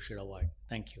appearance you should avoid.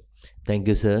 Thank you. Thank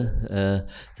you, sir.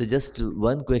 So, just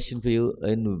one question for you.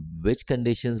 In which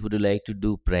conditions would you like to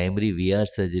do primary VR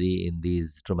surgery in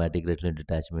these traumatic retinal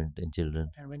detachment in children?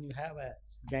 And when you have a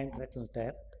giant retinal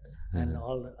tear and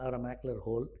or a macular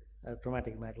hole, a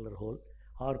traumatic macular hole,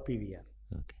 or PVR.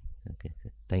 Okay. Okay.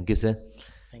 Thank you, sir.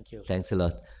 Thank you. Thanks a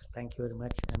lot. Thank you very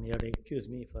much. And you have to excuse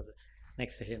me for the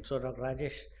next session. So Dr.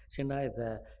 Rajesh Sinha is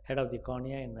the head of the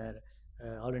cornea in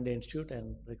All India Institute,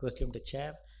 and request him to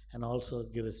chair and also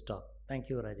give his talk. Thank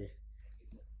you, Rajesh.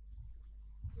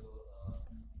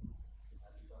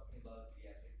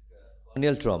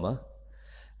 Corneal trauma,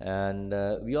 and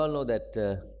we all know that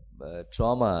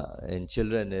trauma in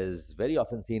children is very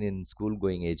often seen in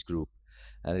school-going age group,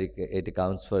 and it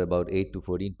accounts for about 8 to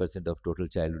 14% of total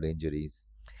childhood injuries.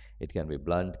 It can be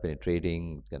blunt,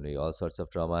 penetrating, it can be all sorts of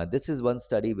trauma. This is one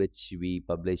study which we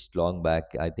published long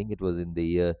back. I think it was in the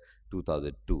year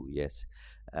 2002, yes,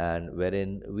 and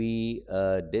wherein we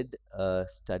did a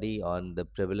study on the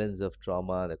prevalence of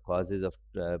trauma, the causes of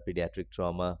pediatric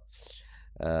trauma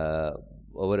uh,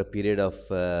 over a period of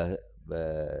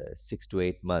 6 to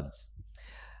 8 months.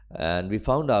 And we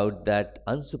found out that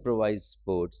unsupervised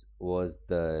sports was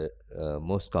the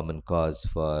most common cause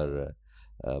for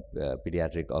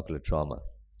pediatric ocular trauma.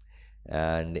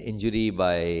 And injury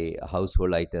by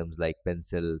household items like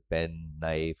pencil, pen,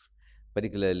 knife,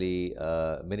 particularly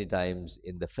many times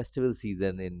in the festival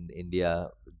season in India,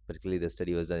 particularly the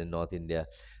study was done in North India.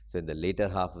 So in the later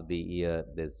half of the year,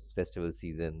 there's festival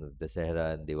season, the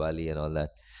Sahara and Diwali and all that.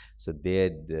 So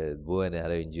there, bow and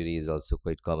arrow injury is also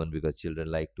quite common because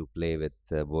children like to play with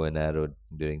bow and arrow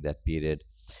during that period.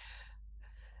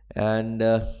 And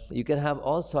you can have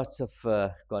all sorts of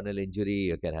corneal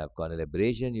injury. You can have corneal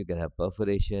abrasion, you can have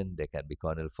perforation, there can be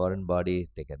corneal foreign body,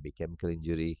 there can be chemical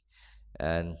injury.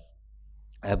 And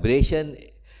abrasion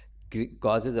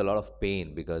causes a lot of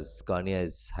pain because cornea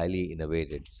is highly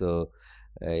innervated. So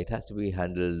it has to be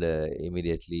handled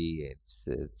immediately. It's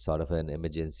sort of an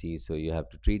emergency. So you have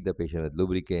to treat the patient with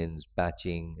lubricants,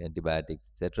 patching,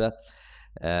 antibiotics, etc.,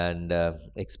 and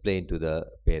explain to the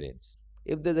parents.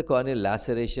 If there's a corneal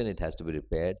laceration, it has to be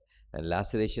repaired. And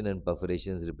laceration and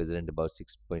perforations represent about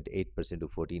 6.8% to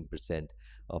 14%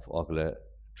 of ocular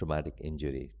traumatic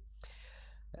injury.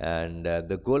 And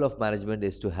the goal of management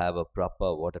is to have a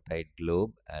proper watertight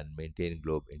globe and maintain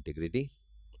globe integrity.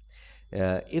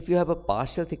 If you have a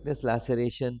partial thickness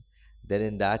laceration, then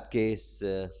in that case,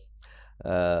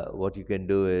 what you can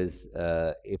do is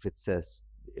if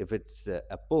it's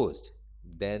opposed,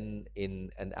 then in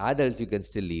an adult you can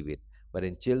still leave it, but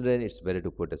in children it's better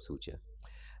to put a suture.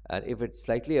 And if it's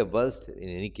slightly avulsed, in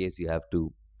any case you have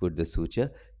to put the suture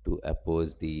to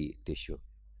oppose the tissue.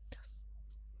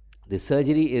 The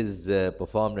surgery is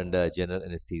performed under general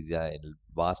anesthesia in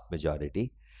vast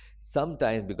majority.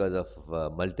 Sometimes because of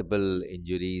multiple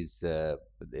injuries,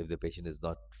 if the patient is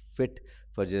not fit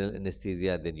for general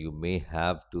anesthesia, then you may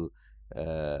have to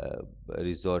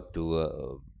resort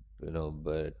to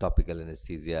topical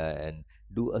anesthesia and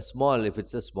do a small, if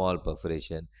it's a small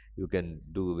perforation, you can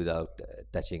do without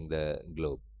touching the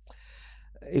globe.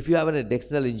 If you have an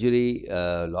adnexal injury,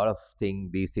 a lot of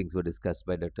these things were discussed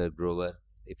by Dr. Grover.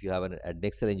 If you have an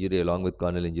adnexal injury along with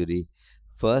corneal injury,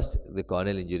 first the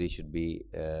corneal injury should be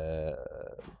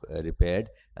repaired,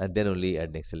 and then only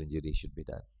adnexal injury should be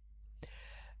done.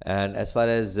 And as far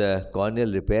as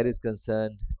corneal repair is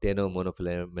concerned, Teno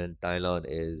monofilament nylon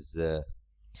is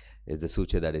the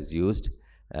suture that is used,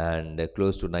 and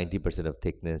close to 90% of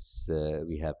thickness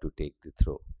we have to take the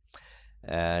throw.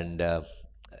 And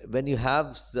when you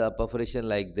have perforation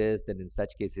like this, then in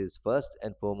such cases, first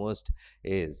and foremost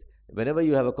is, whenever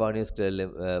you have a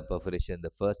corneoscleral perforation, the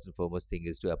first and foremost thing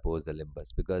is to oppose the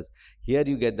limbus, because here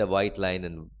you get the white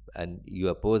line and you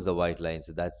oppose the white line,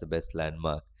 so that's the best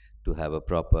landmark to have a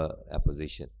proper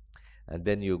apposition. And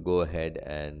then you go ahead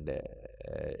and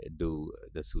do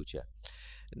the suture.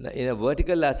 In a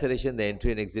vertical laceration, the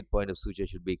entry and exit point of suture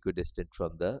should be equidistant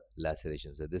from the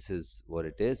laceration. So this is what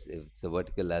it is. If it's a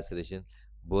vertical laceration,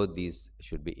 both these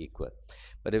should be equal.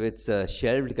 But if it's a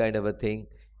shelved kind of a thing,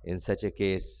 in such a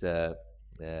case, the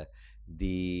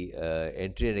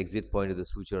entry and exit point of the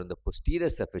suture on the posterior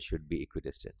surface should be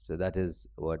equidistant. So that is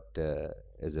what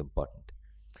is important.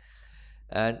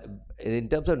 And in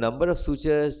terms of number of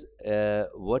sutures,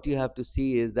 what you have to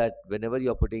see is that whenever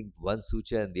you're putting one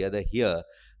suture and the other here,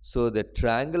 so the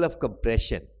triangle of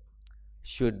compression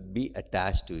should be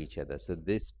attached to each other. So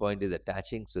this point is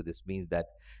attaching, so this means that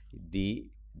the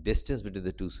distance between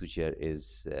the two sutures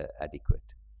is adequate.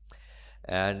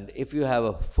 And if you have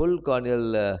a full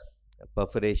corneal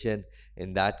perforation,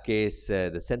 in that case,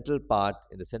 in the central part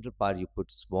you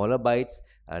put smaller bites,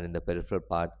 and in the peripheral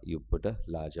part you put a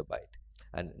larger bite.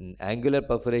 And in angular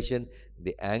perforation,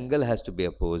 the angle has to be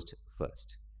opposed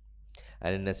first.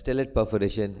 And in a stellate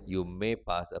perforation, you may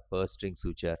pass a purse string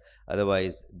suture,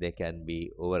 otherwise there can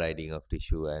be overriding of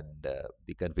tissue and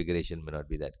the configuration may not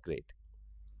be that great.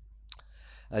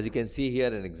 As you can see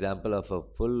here, an example of a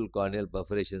full corneal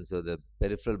perforation, so the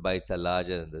peripheral bites are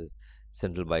larger and the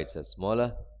central bites are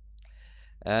smaller.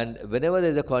 And whenever there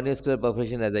is a corneoscleral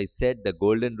perforation, as I said, the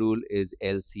golden rule is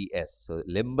LCS. So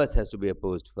limbus has to be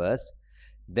opposed first,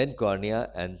 then cornea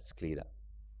and sclera.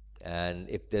 And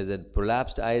if there's a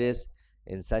prolapsed iris,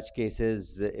 in such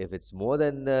cases, if it's more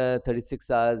than 36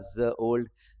 hours old,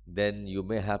 then you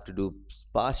may have to do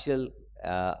partial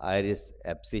iris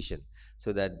abscission,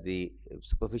 so that the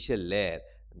superficial layer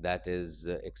that is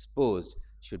exposed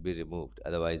should be removed.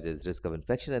 Otherwise, there's risk of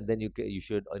infection, and then you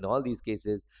should, in all these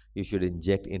cases, you should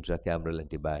inject intracameral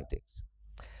antibiotics.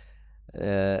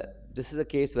 This is a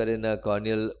case wherein a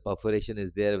corneal perforation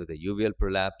is there with a uveal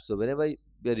prolapse. So whenever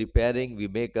we are repairing, we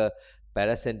make a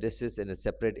paracentesis in a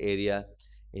separate area,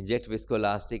 inject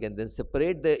viscoelastic, and then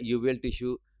separate the uveal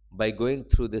tissue by going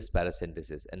through this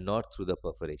paracentesis and not through the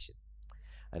perforation.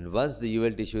 And once the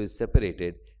uveal tissue is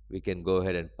separated, we can go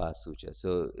ahead and pass suture.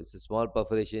 So it's a small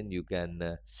perforation. You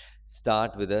can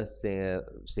start with a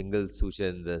single suture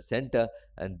in the center,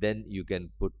 and then you can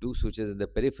put two sutures in the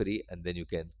periphery, and then you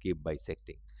can keep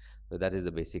bisecting. So that is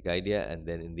the basic idea, and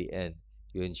then in the end,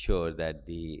 you ensure that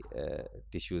the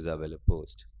tissues are well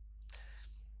opposed.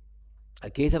 A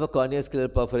case of a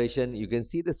corneoscleral perforation, you can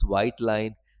see this white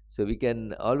line. So we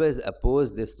can always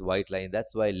oppose this white line.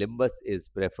 That's why limbus is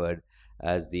preferred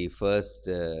as the first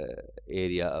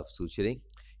area of suturing.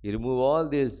 You remove all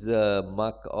this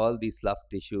muck, all the slough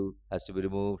tissue has to be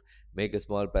removed, make a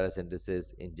small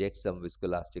paracentesis, inject some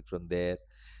viscoelastic from there,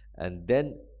 and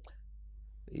then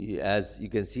as you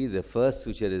can see, the first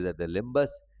suture is at the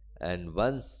limbus, and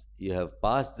once you have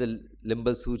passed the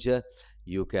limbal suture,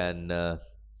 you can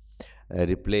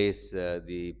replace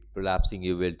the prolapsing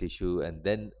uveal tissue, and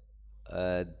then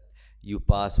you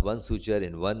pass one suture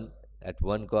at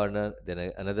one corner,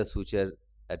 then another suture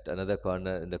at another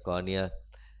corner in the cornea,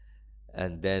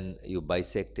 and then you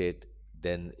bisect it.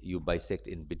 Then you bisect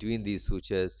in between these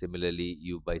sutures. Similarly,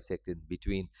 you bisect in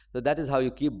between. So that is how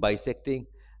you keep bisecting,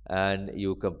 and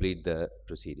you complete the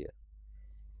procedure.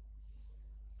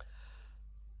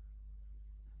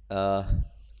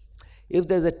 If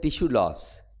there's a tissue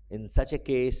loss, in such a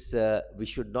case, we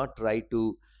should not try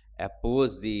to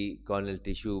oppose the corneal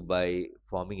tissue by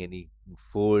forming any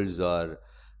folds or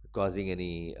causing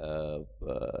any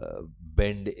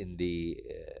bend in the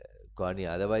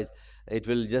cornea. Otherwise, it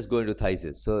will just go into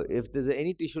phthisis. So if there's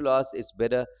any tissue loss, it's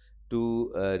better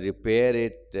to repair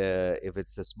it. If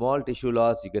it's a small tissue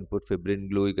loss, you can put fibrin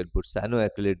glue, you can put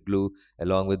cyanoacrylate glue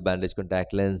along with bandage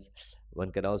contact lens.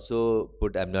 One can also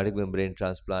put amniotic membrane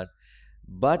transplant.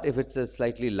 But if it's a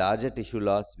slightly larger tissue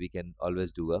loss, we can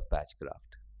always do a patch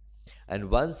graft. And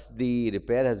once the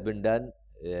repair has been done,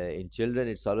 in children,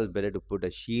 it's always better to put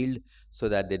a shield so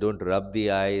that they don't rub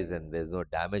the eyes and there's no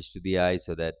damage to the eye,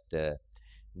 so that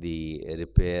the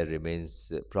repair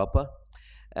remains proper.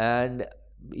 And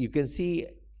you can see,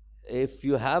 if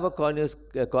you have a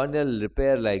corneal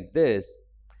repair like this,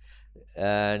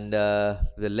 and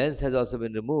the lens has also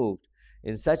been removed,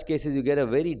 in such cases you get a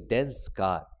very dense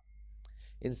scar.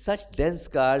 In such dense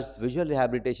scars, visual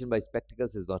rehabilitation by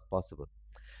spectacles is not possible.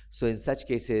 So in such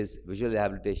cases, visual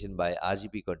rehabilitation by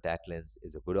RGP contact lens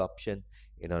is a good option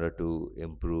in order to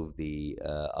improve the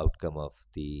outcome of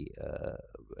the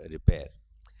repair.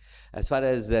 As far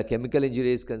as chemical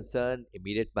injury is concerned,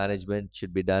 immediate management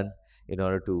should be done in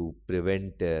order to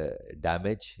prevent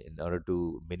damage, in order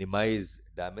to minimize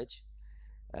damage.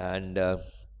 And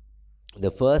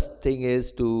the first thing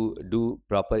is to do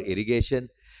proper irrigation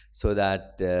so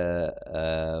that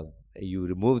you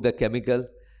remove the chemical.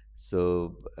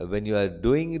 So when you are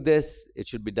doing this, it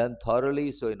should be done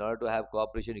thoroughly. So in order to have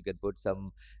cooperation, you can put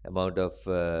some amount of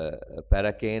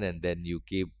paracaine, and then you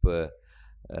keep uh,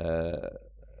 uh,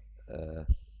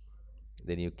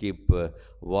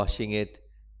 washing it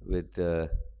with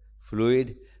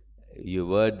fluid. You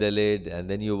word the lid and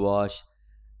then you wash.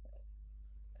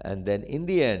 And then in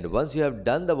the end, once you have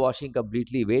done the washing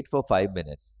completely, wait for 5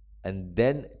 minutes and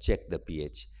then check the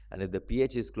pH. And if the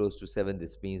pH is close to 7,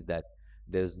 this means that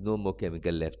there's no more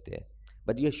chemical left there.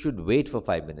 But you should wait for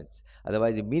 5 minutes.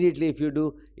 Otherwise, immediately if you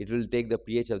do, it will take the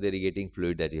pH of the irrigating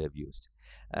fluid that you have used.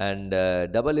 And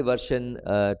double immersion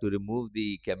to remove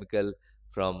the chemical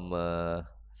from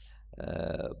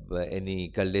any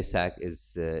cul-de-sac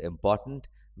is important,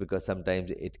 because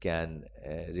sometimes it can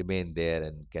remain there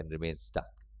and can remain stuck.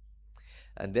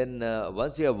 And then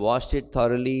once you have washed it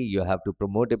thoroughly, you have to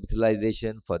promote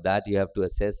epithelialization. For that, you have to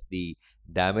assess the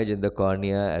damage in the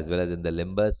cornea as well as in the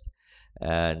limbus,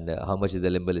 and how much is the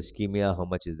limbal ischemia, how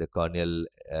much is the corneal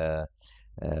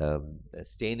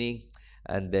staining.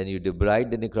 And then you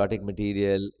debride the necrotic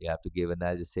material. You have to give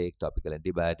analgesic, topical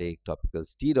antibiotic, topical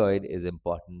steroid is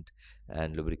important,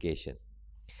 and lubrication.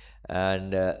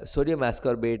 And sodium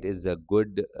ascorbate is a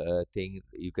good thing.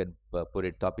 You can put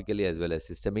it topically as well as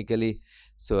systemically,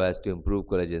 so as to improve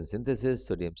collagen synthesis.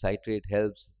 Sodium citrate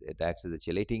helps, it acts as a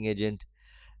chelating agent.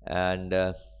 And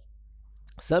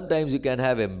sometimes you can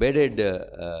have embedded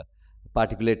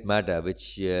particulate matter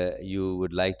which you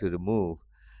would like to remove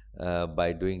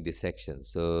by doing dissection.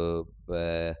 So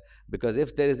because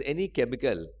if there is any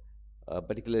chemical,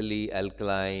 particularly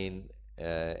alkaline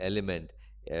element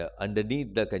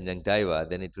underneath the conjunctiva,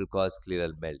 then it will cause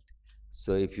scleral melt.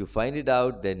 So if you find it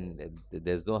out, then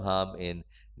there's no harm in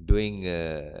doing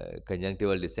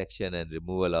conjunctival dissection and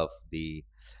removal of the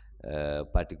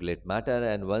particulate matter.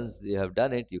 And once you have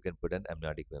done it, you can put an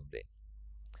amniotic membrane.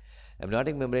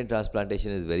 Amniotic membrane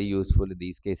transplantation is very useful in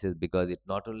these cases because it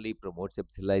not only promotes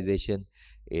epithelialization,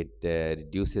 it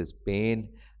reduces pain,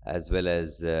 as well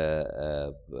as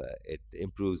it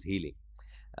improves healing.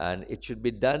 And it should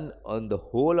be done on the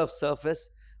whole of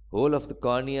surface, whole of the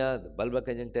cornea, the bulbar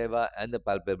conjunctiva, and the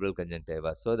palpebral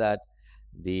conjunctiva, so that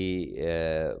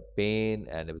the pain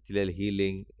and epithelial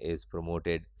healing is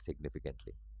promoted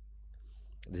significantly.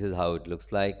 This is how it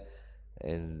looks like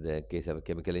in the case of a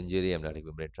chemical injury, amniotic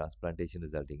membrane transplantation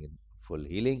resulting in full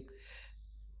healing.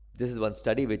 This is one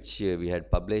study which we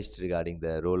had published regarding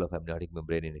the role of amniotic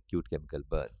membrane in acute chemical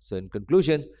burn. So in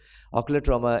conclusion, ocular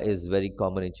trauma is very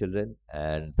common in children,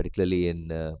 and particularly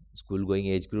in school-going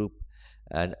age group.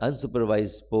 And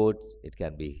unsupervised sports, it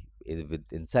can be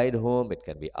inside home, it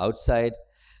can be outside.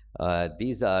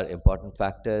 These are important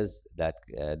factors that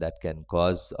can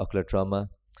cause ocular trauma.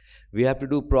 We have to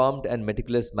do prompt and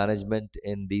meticulous management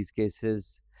in these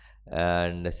cases.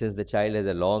 And since the child has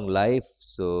a long life,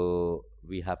 so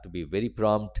we have to be very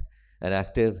prompt and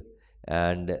active.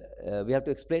 And we have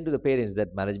to explain to the parents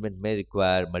that management may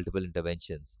require multiple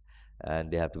interventions, and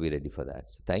they have to be ready for that.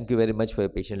 So thank you very much for your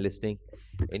patient listening.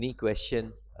 Any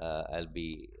question, I'll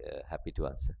be happy to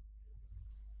answer.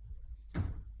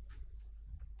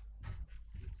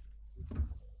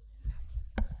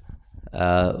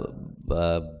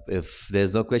 If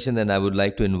there's no question, then I would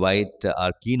like to invite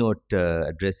our keynote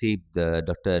addressee,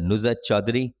 Dr. Nuzhat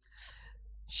Chaudhary.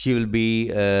 She will be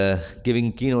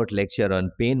giving keynote lecture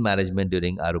on pain management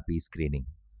during ROP screening.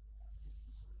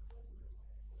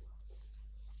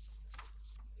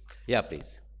 Yeah,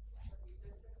 please.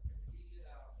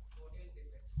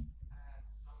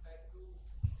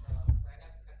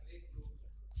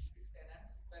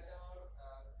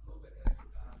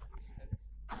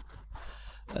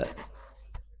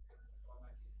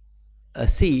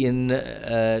 See, in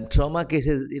trauma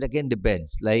cases, it again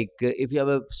depends. Like if you have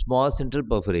a small central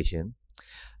perforation,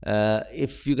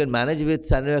 if you can manage with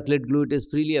cyanoacrylate glue, it is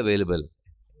freely available.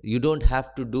 You don't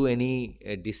have to do any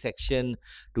dissection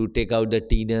to take out the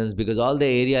tenons because all the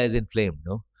area is inflamed.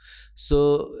 No,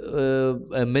 so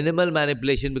a minimal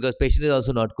manipulation because patient is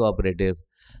also not cooperative.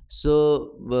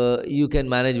 So you can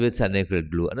manage with cyanoacrylate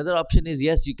glue. Another option is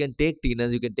yes, you can take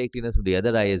tenons. You can take tenons from the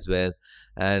other eye as well,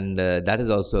 and that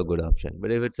is also a good option.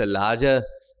 But if it's a larger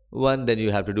one, then you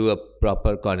have to do a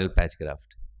proper corneal patch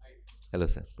graft. Hello,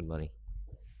 sir. Good morning.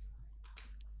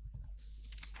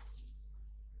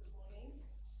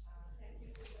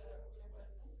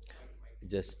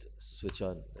 Just switch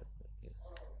on.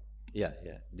 Yeah,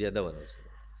 yeah. The other one also.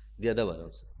 The other one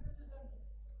also.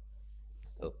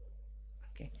 So,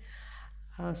 Okay.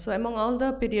 So among all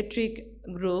the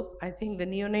pediatric group, I think the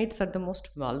neonates are the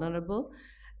most vulnerable,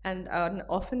 and an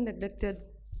often neglected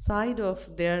side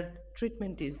of their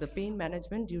treatment is the pain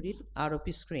management during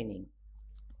ROP screening.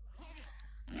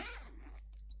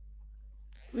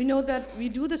 We know that we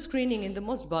do the screening in the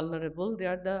most vulnerable. They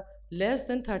are the less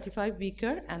than 35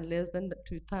 beaker and less than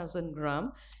 2000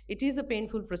 gram. It is a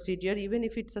painful procedure, even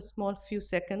if it's a small few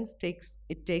seconds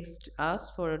it takes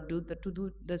us to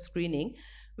do the screening.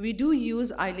 We do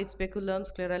use eyelid speculum,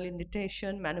 scleral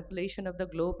indentation, manipulation of the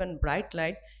globe, and bright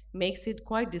light makes it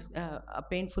quite a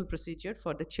painful procedure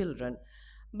for the children.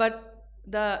 But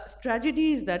the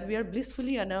tragedy is that we are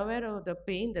blissfully unaware of the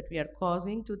pain that we are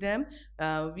causing to them.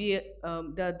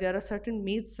 There are certain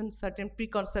myths and certain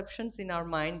preconceptions in our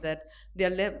mind that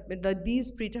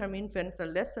these preterm infants are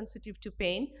less sensitive to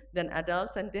pain than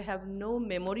adults, and they have no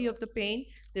memory of the pain.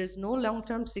 There's no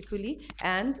long-term sequelae,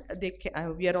 and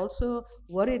we are also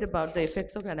worried about the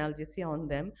effects of analgesia on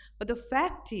them. But the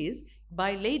fact is,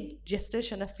 by late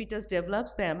gestation, a fetus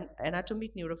develops the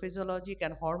anatomic, neurophysiologic,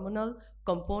 and hormonal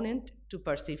component to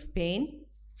perceive pain.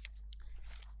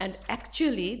 And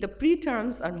actually, the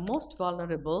preterms are most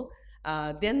vulnerable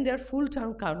than their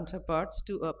full-term counterparts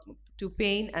to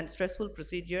pain and stressful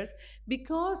procedures,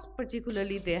 because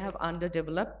particularly they have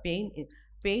underdeveloped pain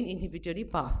inhibitory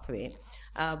pathway.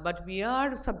 But we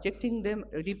are subjecting them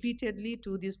repeatedly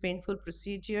to these painful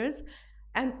procedures.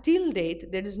 And till date,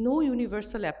 there is no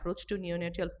universal approach to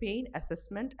neonatal pain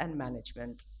assessment and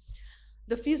management.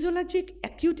 The physiologic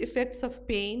acute effects of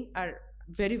pain are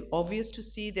very obvious to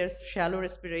see. There's shallow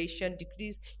respiration,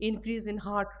 increase in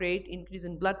heart rate, increase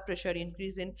in blood pressure,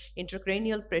 increase in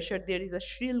intracranial pressure. There is a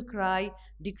shrill cry,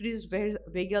 decreased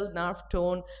vagal nerve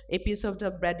tone, episode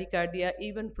of bradycardia,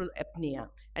 even apnea,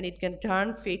 and it can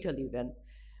turn fatal even.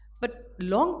 But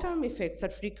long-term effects are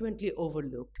frequently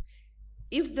overlooked.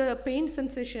 If the pain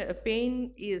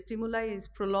stimuli is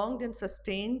prolonged and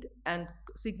sustained and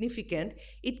significant,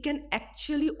 it can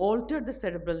actually alter the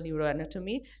cerebral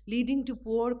neuroanatomy, leading to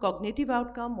poor cognitive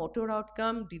outcome, motor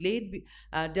outcome, delayed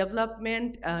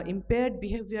development, impaired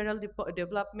behavioral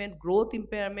development, growth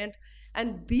impairment.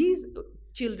 And these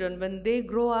children, when they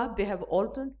grow up, they have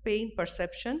altered pain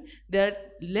perception. They're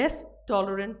less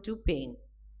tolerant to pain.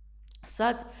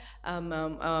 Sad,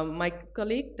 my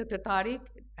colleague, Dr. Tariq,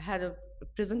 had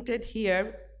presented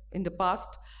here in the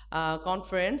past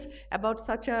conference about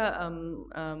such a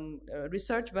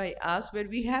research by us, where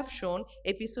we have shown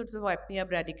episodes of apnea,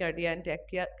 bradycardia, and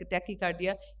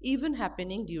tachycardia even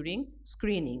happening during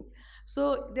screening.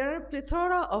 So there are a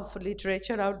plethora of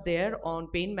literature out there on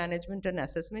pain management and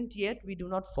assessment, yet we do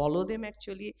not follow them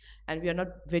actually, and we are not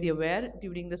very aware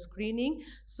during the screening.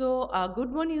 So a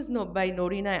good one is by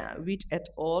Norina Witt et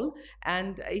al.,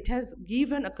 and it has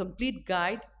given a complete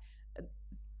guide.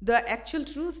 The actual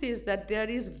truth is that there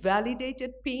is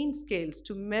validated pain scales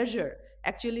to measure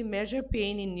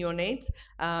pain in neonates,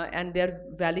 and they're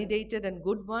validated and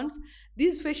good ones.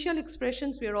 These facial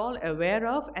expressions we are all aware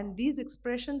of, and these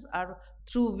expressions are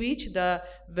through which the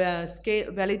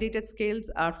validated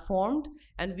scales are formed,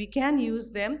 and we can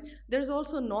use them. There's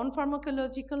also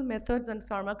non-pharmacological methods and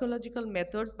pharmacological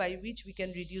methods by which we can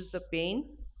reduce the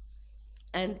pain.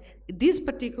 And this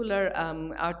particular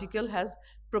article has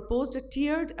proposed a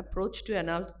tiered approach to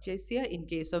analgesia in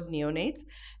case of neonates.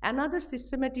 Another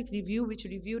systematic review, which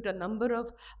reviewed a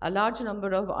large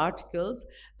number of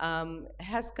articles,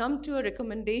 has come to a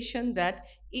recommendation that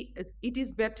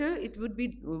it would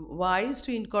be wise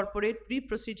to incorporate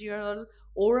pre-procedural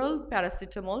oral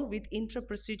paracetamol with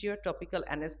intra-procedure topical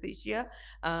anesthesia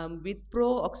with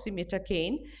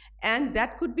pro-oxymetacane, and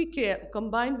that could be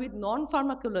combined with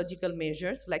non-pharmacological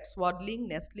measures like swaddling,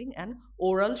 nestling, and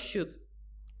oral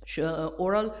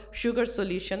sugar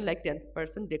solution like 10%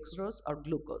 dextrose or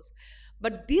glucose.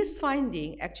 But this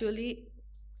finding actually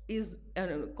is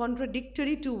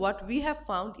contradictory to what we have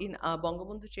found in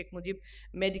Bangabandhu Sheikh Mujib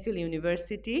Medical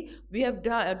University. We have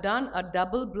done a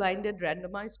double-blinded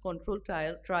randomized control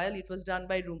trial. It was done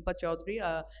by Rumpa Chaudhary,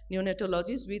 a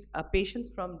neonatologist, with patients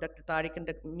from Dr. Tariq and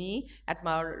me at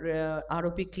our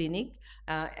ROP clinic.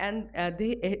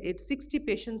 60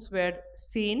 patients were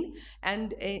seen.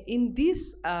 And in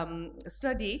this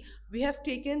study, we have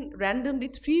taken randomly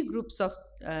 3 groups of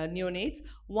neonates.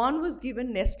 One was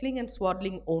given nestling and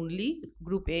swaddling only,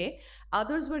 group A.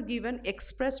 Others were given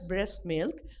express breast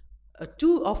milk,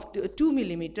 2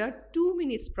 millimeter, 2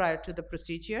 minutes prior to the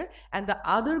procedure, and the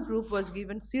other group was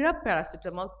given syrup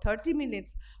paracetamol 30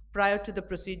 minutes prior to the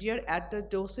procedure at the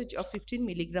dosage of 15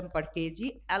 milligram per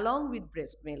kg along with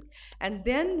breast milk. And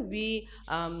then we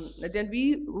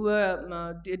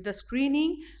did the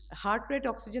screening. Heart rate,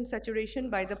 oxygen saturation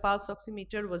by the pulse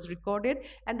oximeter was recorded,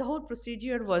 and the whole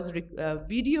procedure was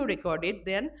video recorded.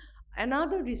 Then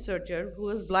another researcher who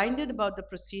was blinded about the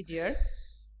procedure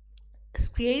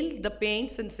scaled the pain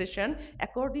sensation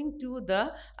according to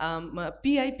the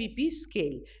PIPP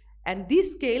scale. And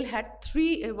this scale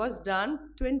was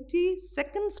done 20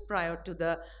 seconds prior to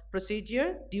the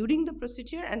procedure, during the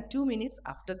procedure, and 2 minutes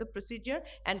after the procedure.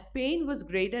 And pain was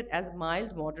graded as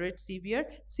mild, moderate, severe,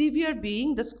 severe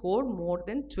being the score more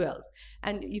than 12.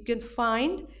 And you can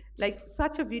find, like,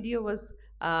 such a video was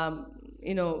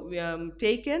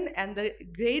taken, and the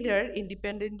grader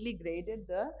independently graded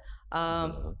the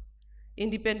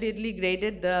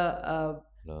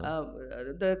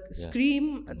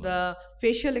scream, the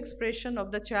facial expression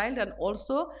of the child, and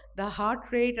also the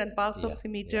heart rate and pulse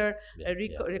oximeter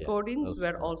recordings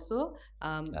were also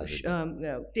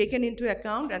taken into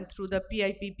account. And through the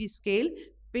PIPP scale,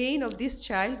 pain of this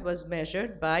child was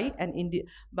measured by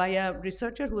a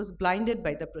researcher who was blinded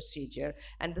by the procedure,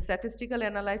 and the statistical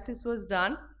analysis was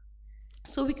done.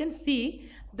 So we can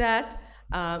see that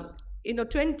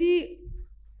 20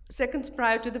 seconds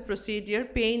prior to the procedure,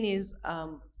 pain is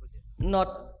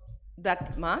not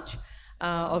that much,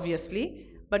 obviously.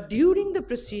 But during the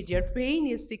procedure, pain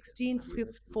is 16,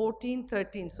 14,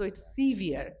 13, so it's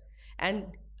severe.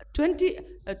 And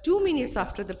 2 minutes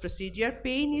after the procedure,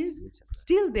 pain is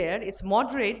still there. It's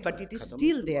moderate, but it is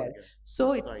still there.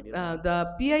 So it's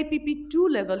the PIPP2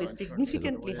 level is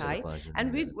significantly high.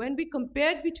 And when we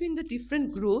compare between the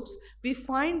different groups, we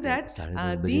find that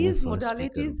these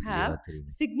modalities have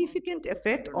significant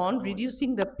effect on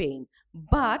reducing the pain.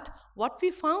 But what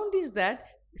we found is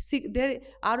that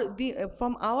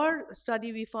from our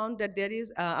study, we found that there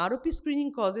is ROP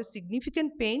screening causes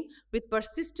significant pain with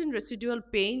persistent residual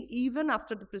pain even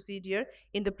after the procedure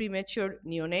in the premature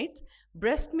neonates.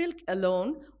 Breast milk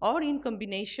alone or in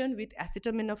combination with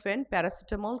acetaminophen,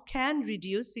 paracetamol can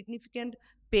reduce significant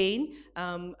pain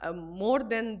more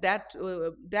than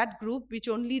that group which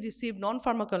only received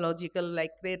non-pharmacological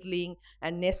like cradling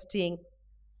and nesting.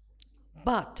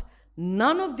 But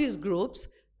none of these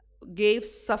groups gave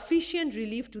sufficient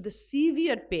relief to the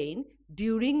severe pain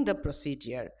during the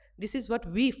procedure. This is what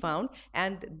we found,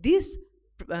 and this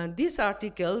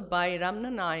article by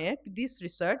Ramna Nayak, this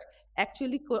research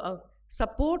actually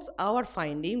supports our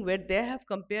finding, where they have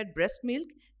compared breast milk,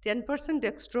 10%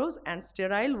 dextrose, and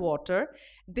sterile water.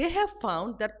 They have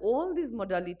found that all these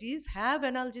modalities have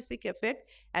analgesic effect,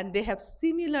 and they have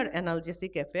similar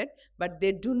analgesic effect, but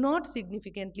they do not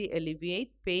significantly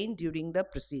alleviate pain during the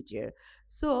procedure.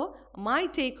 So my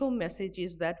take-home message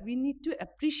is that we need to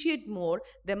appreciate more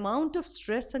the amount of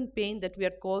stress and pain that we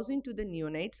are causing to the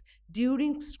neonates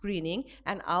during screening,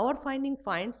 and our finding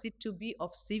finds it to be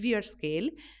of severe scale.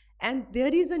 And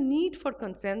there is a need for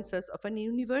consensus of a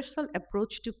universal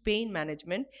approach to pain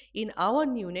management in our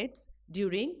neonates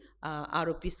during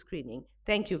ROP screening.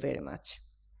 Thank you very much.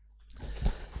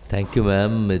 Thank you,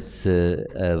 ma'am. It's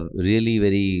a really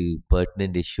very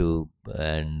pertinent issue,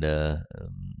 and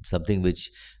something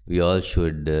which we all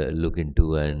should look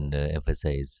into and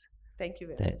emphasize. Thank you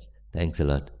very much. Thanks a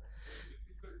lot.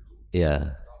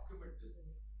 Yeah.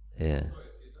 Yeah.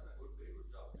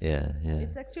 Yeah.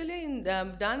 It's actually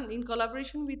done in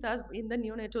collaboration with us in the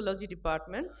neonatology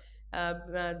department.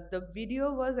 The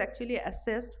video was actually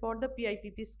assessed for the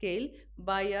PIPP scale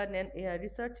by a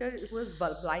researcher who was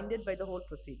blinded by the whole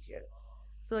procedure.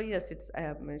 So yes,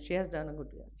 she has done a good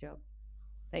job.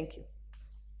 Thank you.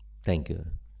 Thank you.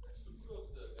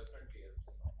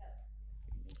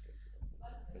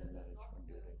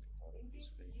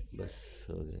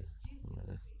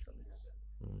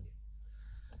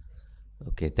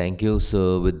 Okay, thank you.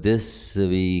 So with this,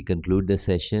 we conclude the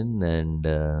session, and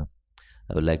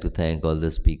I would like to thank all the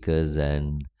speakers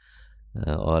and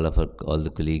all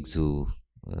the colleagues who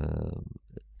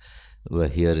were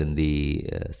here in the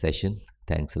session.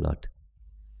 Thanks a lot.